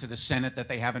all on to the Senate that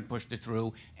they haven't pushed it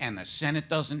through, and the Senate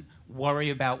doesn't worry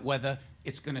about whether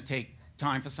it's going to take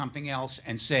time for something else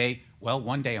and say, well,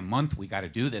 one day a month we got to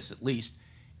do this at least.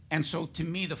 And so to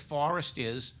me the forest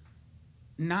is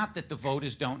not that the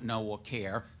voters don't know or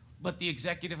care, but the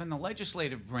executive and the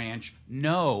legislative branch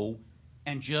know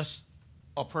and just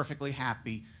are perfectly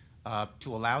happy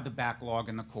to allow the backlog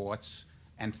in the courts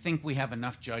and think we have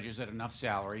enough judges at enough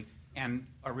salary and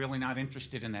are really not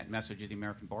interested in that message of the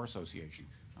American Bar Association.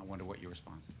 I wonder what your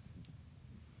response is.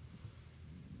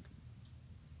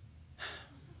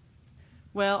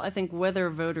 Well, I think whether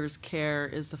voters care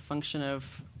is a function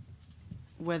of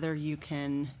whether you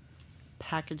can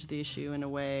package the issue in a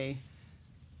way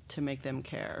to make them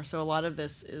care. So a lot of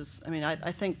this is, I mean, I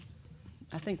think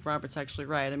Robert's actually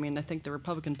right. I mean, I think the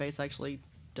Republican base actually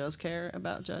does care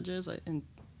about judges. And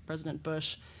President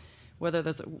Bush, whether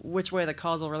there's which way the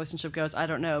causal relationship goes, I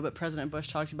don't know, but President Bush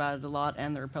talked about it a lot,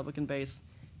 and the Republican base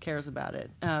cares about it.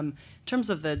 In terms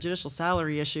of the judicial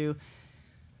salary issue,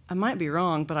 I might be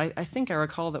wrong, but I think I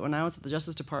recall that when I was at the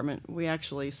Justice Department, we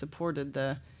actually supported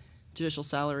the judicial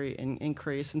salary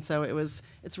increase, and so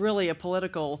it's really a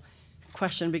political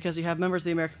question because you have members of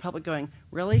the American public going,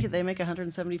 really? They make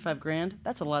 $175,000?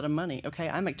 That's a lot of money. Okay,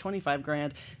 I make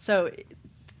 $25,000. So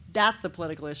that's the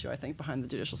political issue, I think, behind the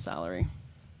judicial salary.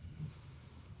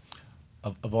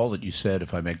 Of all that you said,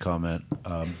 if I may comment,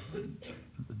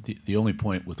 the only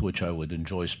point with which I would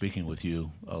enjoy speaking with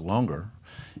you longer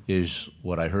is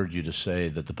what I heard you to say,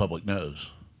 that the public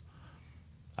knows.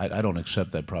 I don't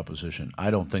accept that proposition. I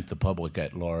don't think the public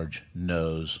at large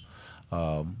knows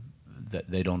that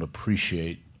they don't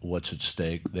appreciate what's at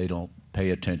stake. They don't pay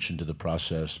attention to the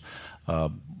process.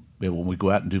 When we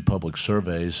go out and do public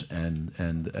surveys, and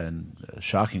a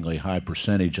shockingly high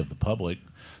percentage of the public,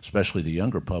 especially the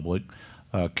younger public,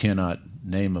 cannot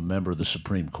name a member of the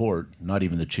Supreme Court, not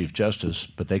even the Chief Justice,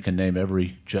 but they can name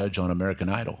every judge on American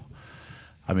Idol.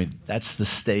 I mean, that's the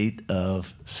state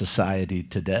of society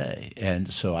today. And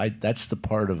so that's the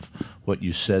part of what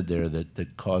you said there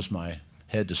that caused my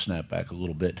head to snap back a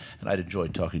little bit. And I'd enjoy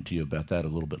talking to you about that a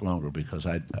little bit longer because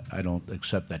I don't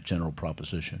accept that general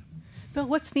proposition. Bill,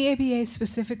 what's the ABA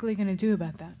specifically going to do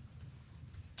about that?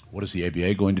 What is the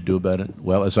ABA going to do about it?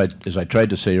 Well, as I tried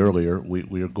to say earlier,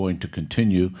 we are going to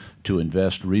continue to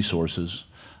invest resources,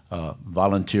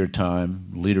 volunteer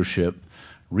time, leadership,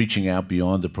 reaching out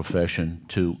beyond the profession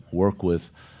to work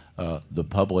with the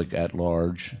public at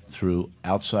large through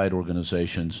outside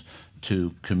organizations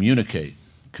to communicate.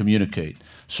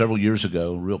 Several years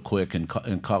ago, real quick, in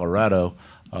Colorado,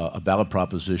 a ballot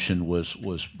proposition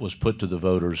was put to the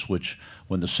voters, which,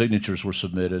 when the signatures were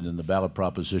submitted and the ballot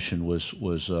proposition was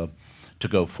to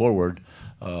go forward,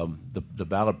 the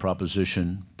ballot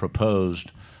proposition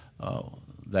proposed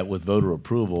that with voter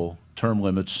approval, term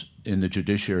limits in the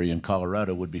judiciary in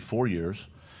Colorado would be 4 years,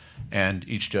 and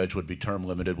each judge would be term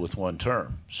limited with 1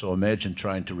 term. So imagine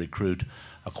trying to recruit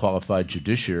a qualified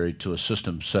judiciary to a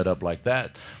system set up like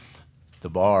that. The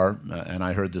bar, and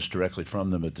I heard this directly from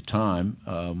them at the time,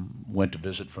 went to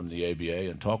visit from the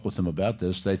ABA and talked with them about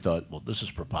this. They thought, well, this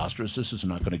is preposterous. This is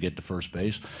not going to get to first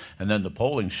base. And then the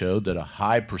polling showed that a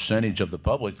high percentage of the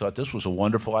public thought this was a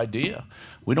wonderful idea.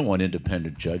 We don't want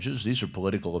independent judges. These are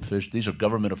political officials. These are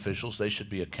government officials. They should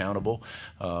be accountable,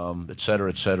 et cetera,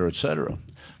 et cetera, et cetera.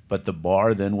 But the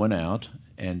bar then went out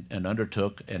and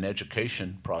undertook an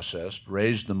education process,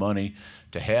 raised the money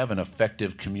to have an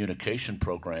effective communication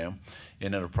program.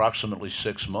 In approximately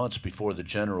 6 months before the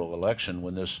general election,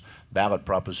 when this ballot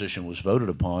proposition was voted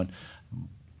upon,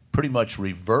 pretty much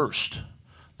reversed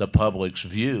the public's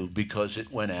view, because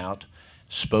it went out,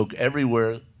 spoke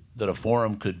everywhere that a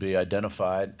forum could be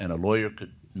identified and a lawyer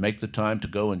could make the time to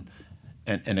go and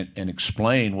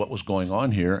explain what was going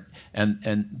on here,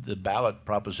 and the ballot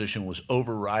proposition was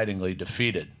overridingly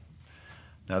defeated.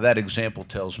 Now, that example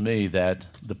tells me that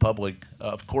the public,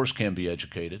 of course, can be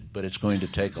educated, but it's going to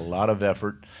take a lot of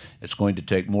effort. It's going to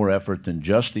take more effort than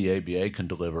just the ABA can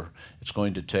deliver. It's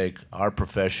going to take our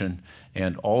profession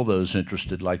and all those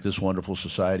interested, like this wonderful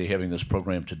society having this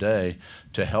program today,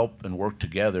 to help and work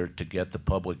together to get the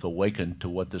public awakened to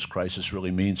what this crisis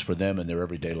really means for them in their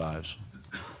everyday lives.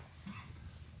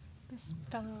 This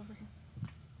fellow over here.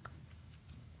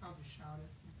 I'll just shout it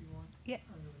if you want. Yeah.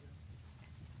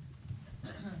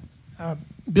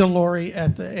 Bill Laurie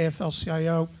at the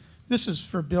AFL-CIO. This is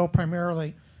for Bill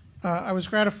primarily. I was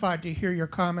gratified to hear your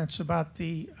comments about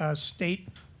the state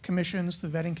commissions, the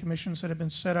vetting commissions that have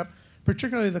been set up,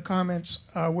 particularly the comments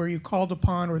where you called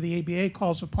upon, or the ABA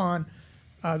calls upon,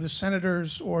 the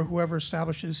senators or whoever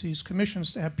establishes these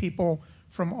commissions to have people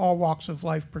from all walks of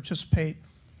life participate.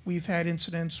 We've had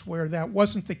incidents where that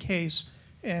wasn't the case,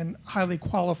 and highly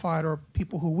qualified, or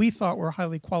people who we thought were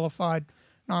highly qualified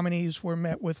nominees, were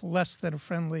met with less than a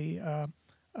friendly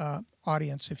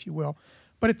audience, if you will.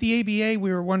 But at the ABA,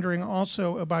 we were wondering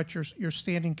also about your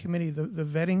standing committee, the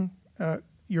vetting,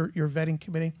 your vetting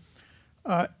committee.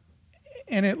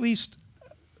 And at least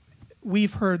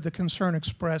we've heard the concern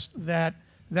expressed that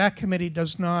that committee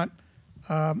does not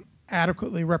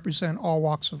adequately represent all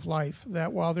walks of life,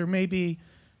 that while there may be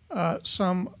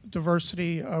some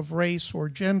diversity of race or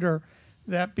gender,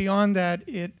 that beyond that,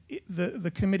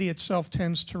 the committee itself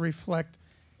tends to reflect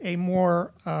a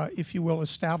more, if you will,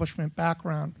 establishment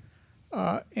background.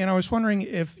 And I was wondering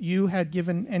if you had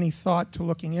given any thought to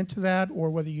looking into that, or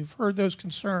whether you've heard those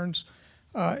concerns,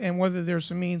 and whether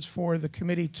there's a means for the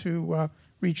committee to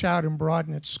reach out and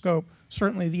broaden its scope.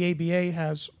 Certainly the ABA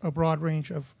has a broad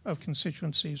range of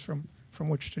constituencies from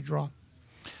which to draw.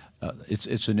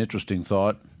 It's an interesting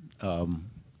thought.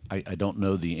 I don't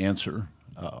know the answer.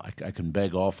 I can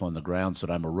beg off on the grounds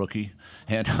that I'm a rookie,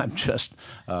 and I'm just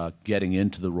getting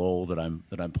into the role that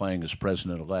I'm playing as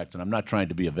president-elect. And I'm not trying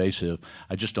to be evasive.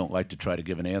 I just don't like to try to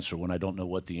give an answer when I don't know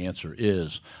what the answer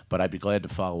is. But I'd be glad to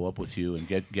follow up with you and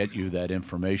get you that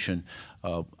information.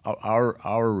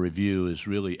 Our review is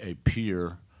really a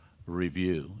peer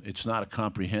review. It's not a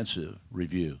comprehensive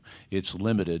review. It's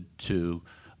limited to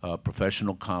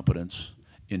professional competence,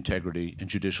 integrity, and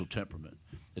judicial temperament.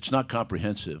 It's not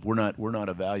comprehensive. We're not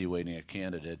evaluating a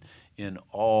candidate in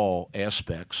all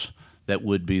aspects that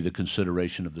would be the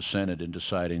consideration of the Senate in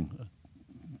deciding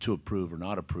to approve or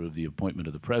not approve the appointment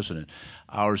of the president.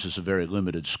 Ours is a very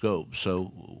limited scope.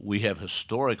 So we have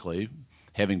historically,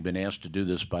 having been asked to do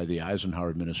this by the Eisenhower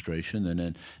administration and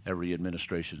then every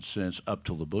administration since up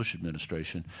till the Bush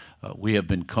administration, we have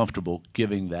been comfortable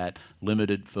giving that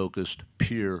limited, focused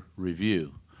peer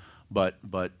review. But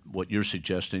what you're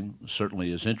suggesting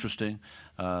certainly is interesting,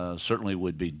 certainly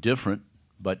would be different,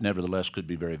 but nevertheless could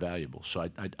be very valuable. So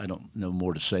I don't know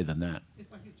more to say than that.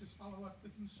 If I could just follow up, the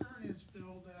concern is,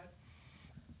 Bill,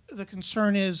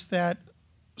 that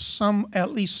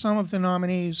at least some of the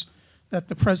nominees that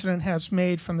the president has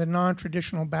made from the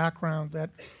non-traditional background that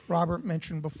Robert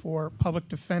mentioned before, public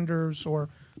defenders or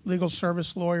legal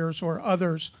service lawyers or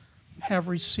others, have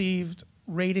received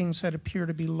ratings that appear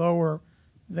to be lower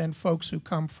than folks who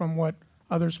come from what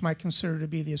others might consider to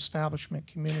be the establishment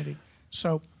community.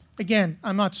 So again,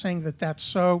 I'm not saying that that's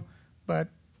so, but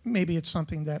maybe it's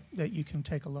something that you can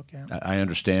take a look at. I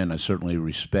understand. I certainly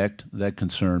respect that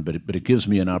concern, but it gives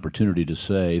me an opportunity to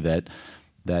say that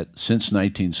since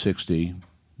 1960,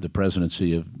 the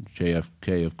presidency of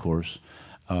JFK, of course,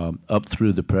 up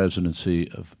through the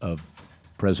presidency of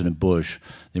President Bush,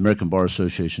 the American Bar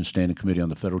Association Standing Committee on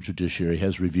the Federal Judiciary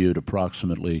has reviewed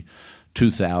approximately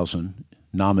 2,000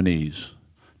 nominees.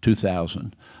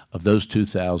 2,000. Of those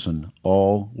 2,000,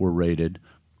 all were rated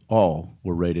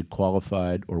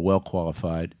qualified or well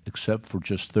qualified, except for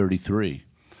just 33.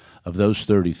 Of those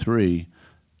 33,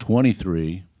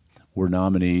 23 were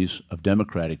nominees of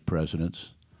Democratic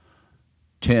presidents,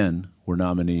 10 were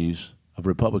nominees of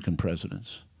Republican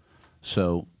presidents.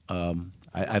 So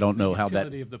I don't know how that... What's the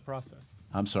utility of the process?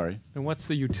 I'm sorry? And what's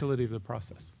the utility of the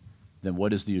process? Then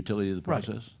what is the utility of the Right.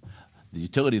 process? The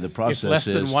utility of the process If less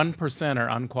than is... 1% are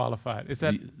unqualified, is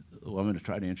that... Well, I'm going to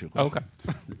try to answer your question.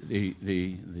 Okay.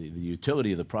 The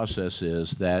utility of the process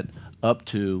is that up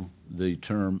to the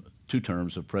two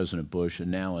terms of President Bush and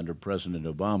now under President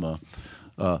Obama,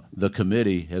 the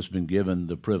committee has been given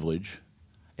the privilege,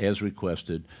 as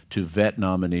requested, to vet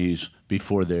nominees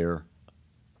before they're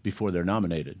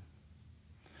nominated.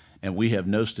 And we have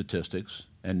no statistics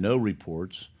and no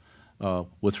reports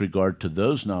with regard to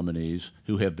those nominees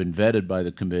who have been vetted by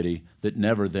the committee that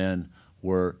never then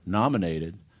were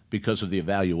nominated because of the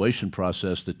evaluation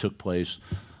process that took place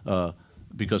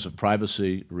because of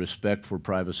privacy, respect for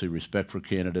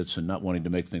candidates, and not wanting to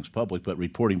make things public, but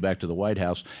reporting back to the White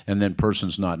House, and then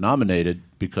persons not nominated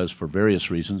because for various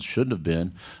reasons shouldn't have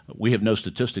been. We have no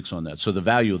statistics on that. So the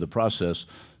value of the process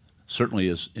certainly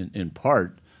is in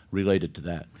part related to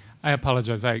that. I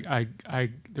apologize. There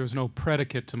was no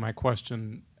predicate to my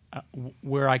question.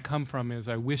 Where I come from is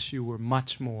I wish you were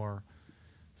much more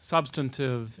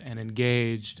substantive and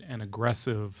engaged and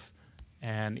aggressive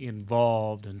and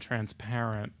involved and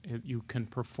transparent. You can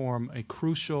perform a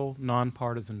crucial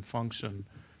nonpartisan function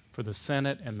for the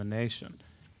Senate and the nation.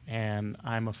 And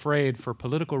I'm afraid for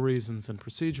political reasons and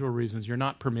procedural reasons, you're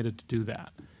not permitted to do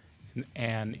that.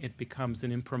 And it becomes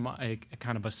a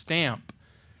kind of a stamp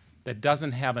that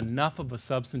doesn't have enough of a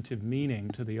substantive meaning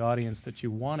to the audience that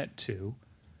you want it to,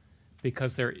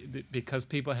 because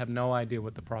people have no idea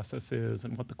what the process is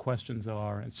and what the questions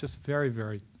are. It's just very,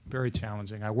 very, very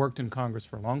challenging. I worked in Congress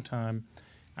for a long time.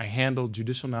 I handled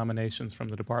judicial nominations from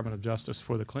the Department of Justice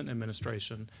for the Clinton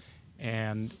administration,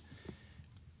 and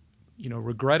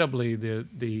regrettably,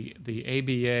 the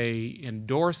ABA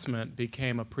endorsement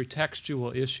became a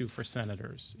pretextual issue for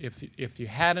senators. If you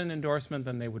had an endorsement,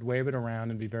 then they would wave it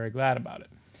around and be very glad about it.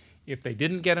 If they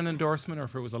didn't get an endorsement, or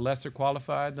if it was a lesser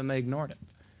qualified, then they ignored it.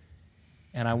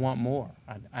 And I want more.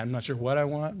 I'm not sure what I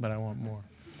want, but I want more.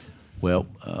 Well,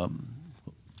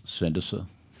 send us a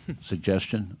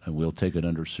suggestion, and we'll take it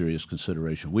under serious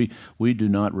consideration. We do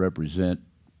not represent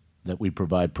that we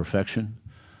provide perfection,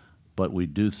 but we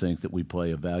do think that we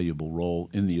play a valuable role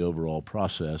in the overall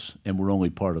process, and we're only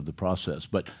part of the process.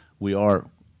 But we are,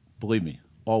 believe me,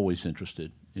 always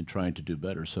interested in trying to do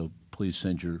better, so please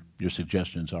send your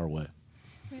suggestions our way.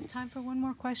 We have time for one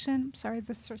more question. Sorry,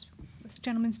 this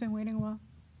gentleman's been waiting a while.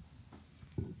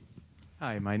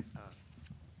 Hi, my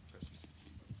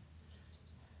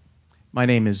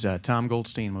name is Tom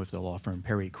Goldstein. I'm with the law firm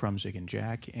Perry, Krumzig, and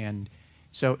Jack. And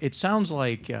so it sounds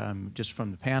like, just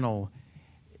from the panel,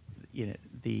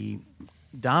 the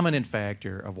dominant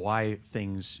factor of why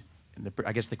things,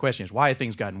 I guess the question is, why have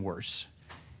things gotten worse,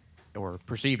 or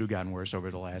perceived to have gotten worse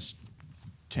over the last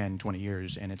 10, 20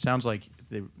 years? And it sounds like,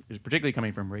 particularly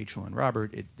coming from Rachel and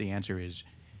Robert, the answer is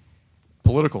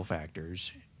political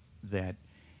factors.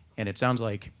 And it sounds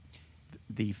like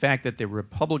the fact that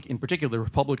in particular, the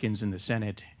Republicans in the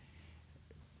Senate,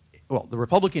 well, the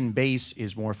Republican base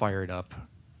is more fired up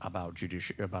about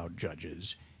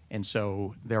judges. And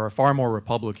so there are far more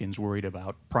Republicans worried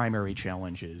about primary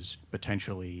challenges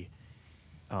potentially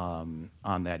on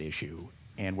that issue.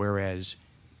 And whereas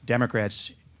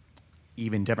Democrats,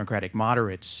 even Democratic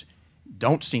moderates,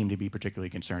 don't seem to be particularly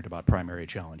concerned about primary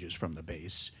challenges from the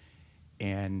base.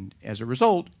 And as a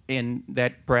result, and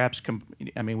that perhaps,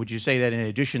 would you say that in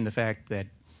addition to the fact that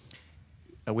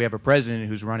we have a president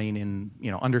who's running in,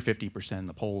 under 50% in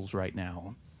the polls right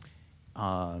now,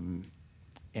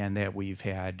 and that we've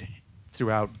had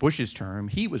throughout Bush's term,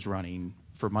 he was running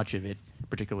for much of it,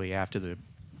 particularly after the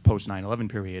post 9/11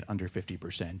 period, under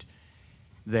 50%,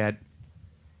 that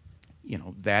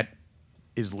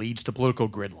leads to political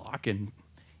gridlock, and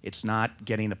it's not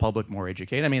getting the public more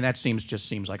educated. I mean, that just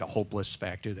seems like a hopeless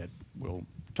factor that we'll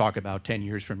talk about 10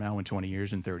 years from now, and 20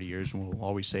 years, and 30 years, and we'll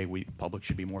always say public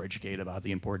should be more educated about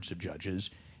the importance of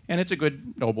judges. And it's a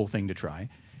good, noble thing to try,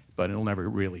 but it'll never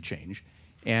really change.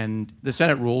 And the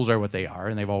Senate rules are what they are,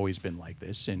 and they've always been like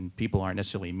this, and people aren't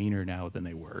necessarily meaner now than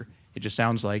they were. It just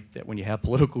sounds like that when you have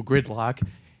political gridlock,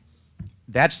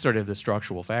 that's sort of the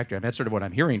structural factor. And that's sort of what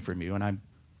I'm hearing from you, and I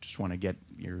just want to get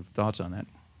your thoughts on that.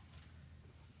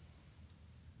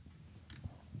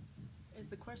 Is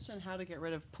the question how to get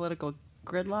rid of political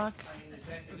gridlock? Is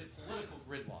it political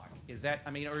gridlock?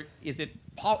 Or is it,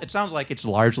 it sounds like it's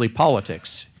largely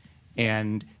politics.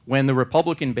 And when the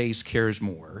Republican base cares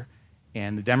more,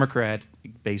 and the Democrat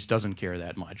base doesn't care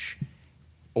that much,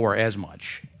 or as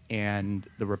much, and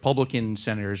the Republican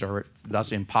senators are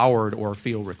thus empowered or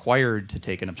feel required to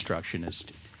take an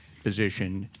obstructionist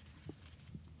position,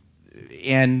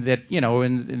 and that, you know,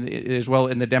 as well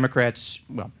in the Democrats,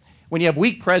 well, when you have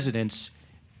weak presidents,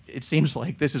 it seems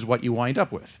like this is what you wind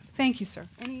up with. Thank you, sir.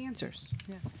 Any answers?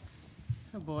 Yeah.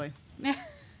 Oh boy.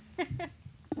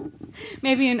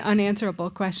 Maybe an unanswerable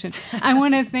question. I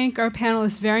want to thank our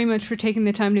panelists very much for taking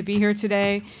the time to be here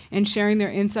today and sharing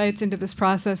their insights into this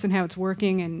process and how it's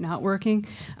working and not working.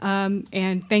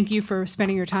 And thank you for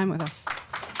spending your time with us.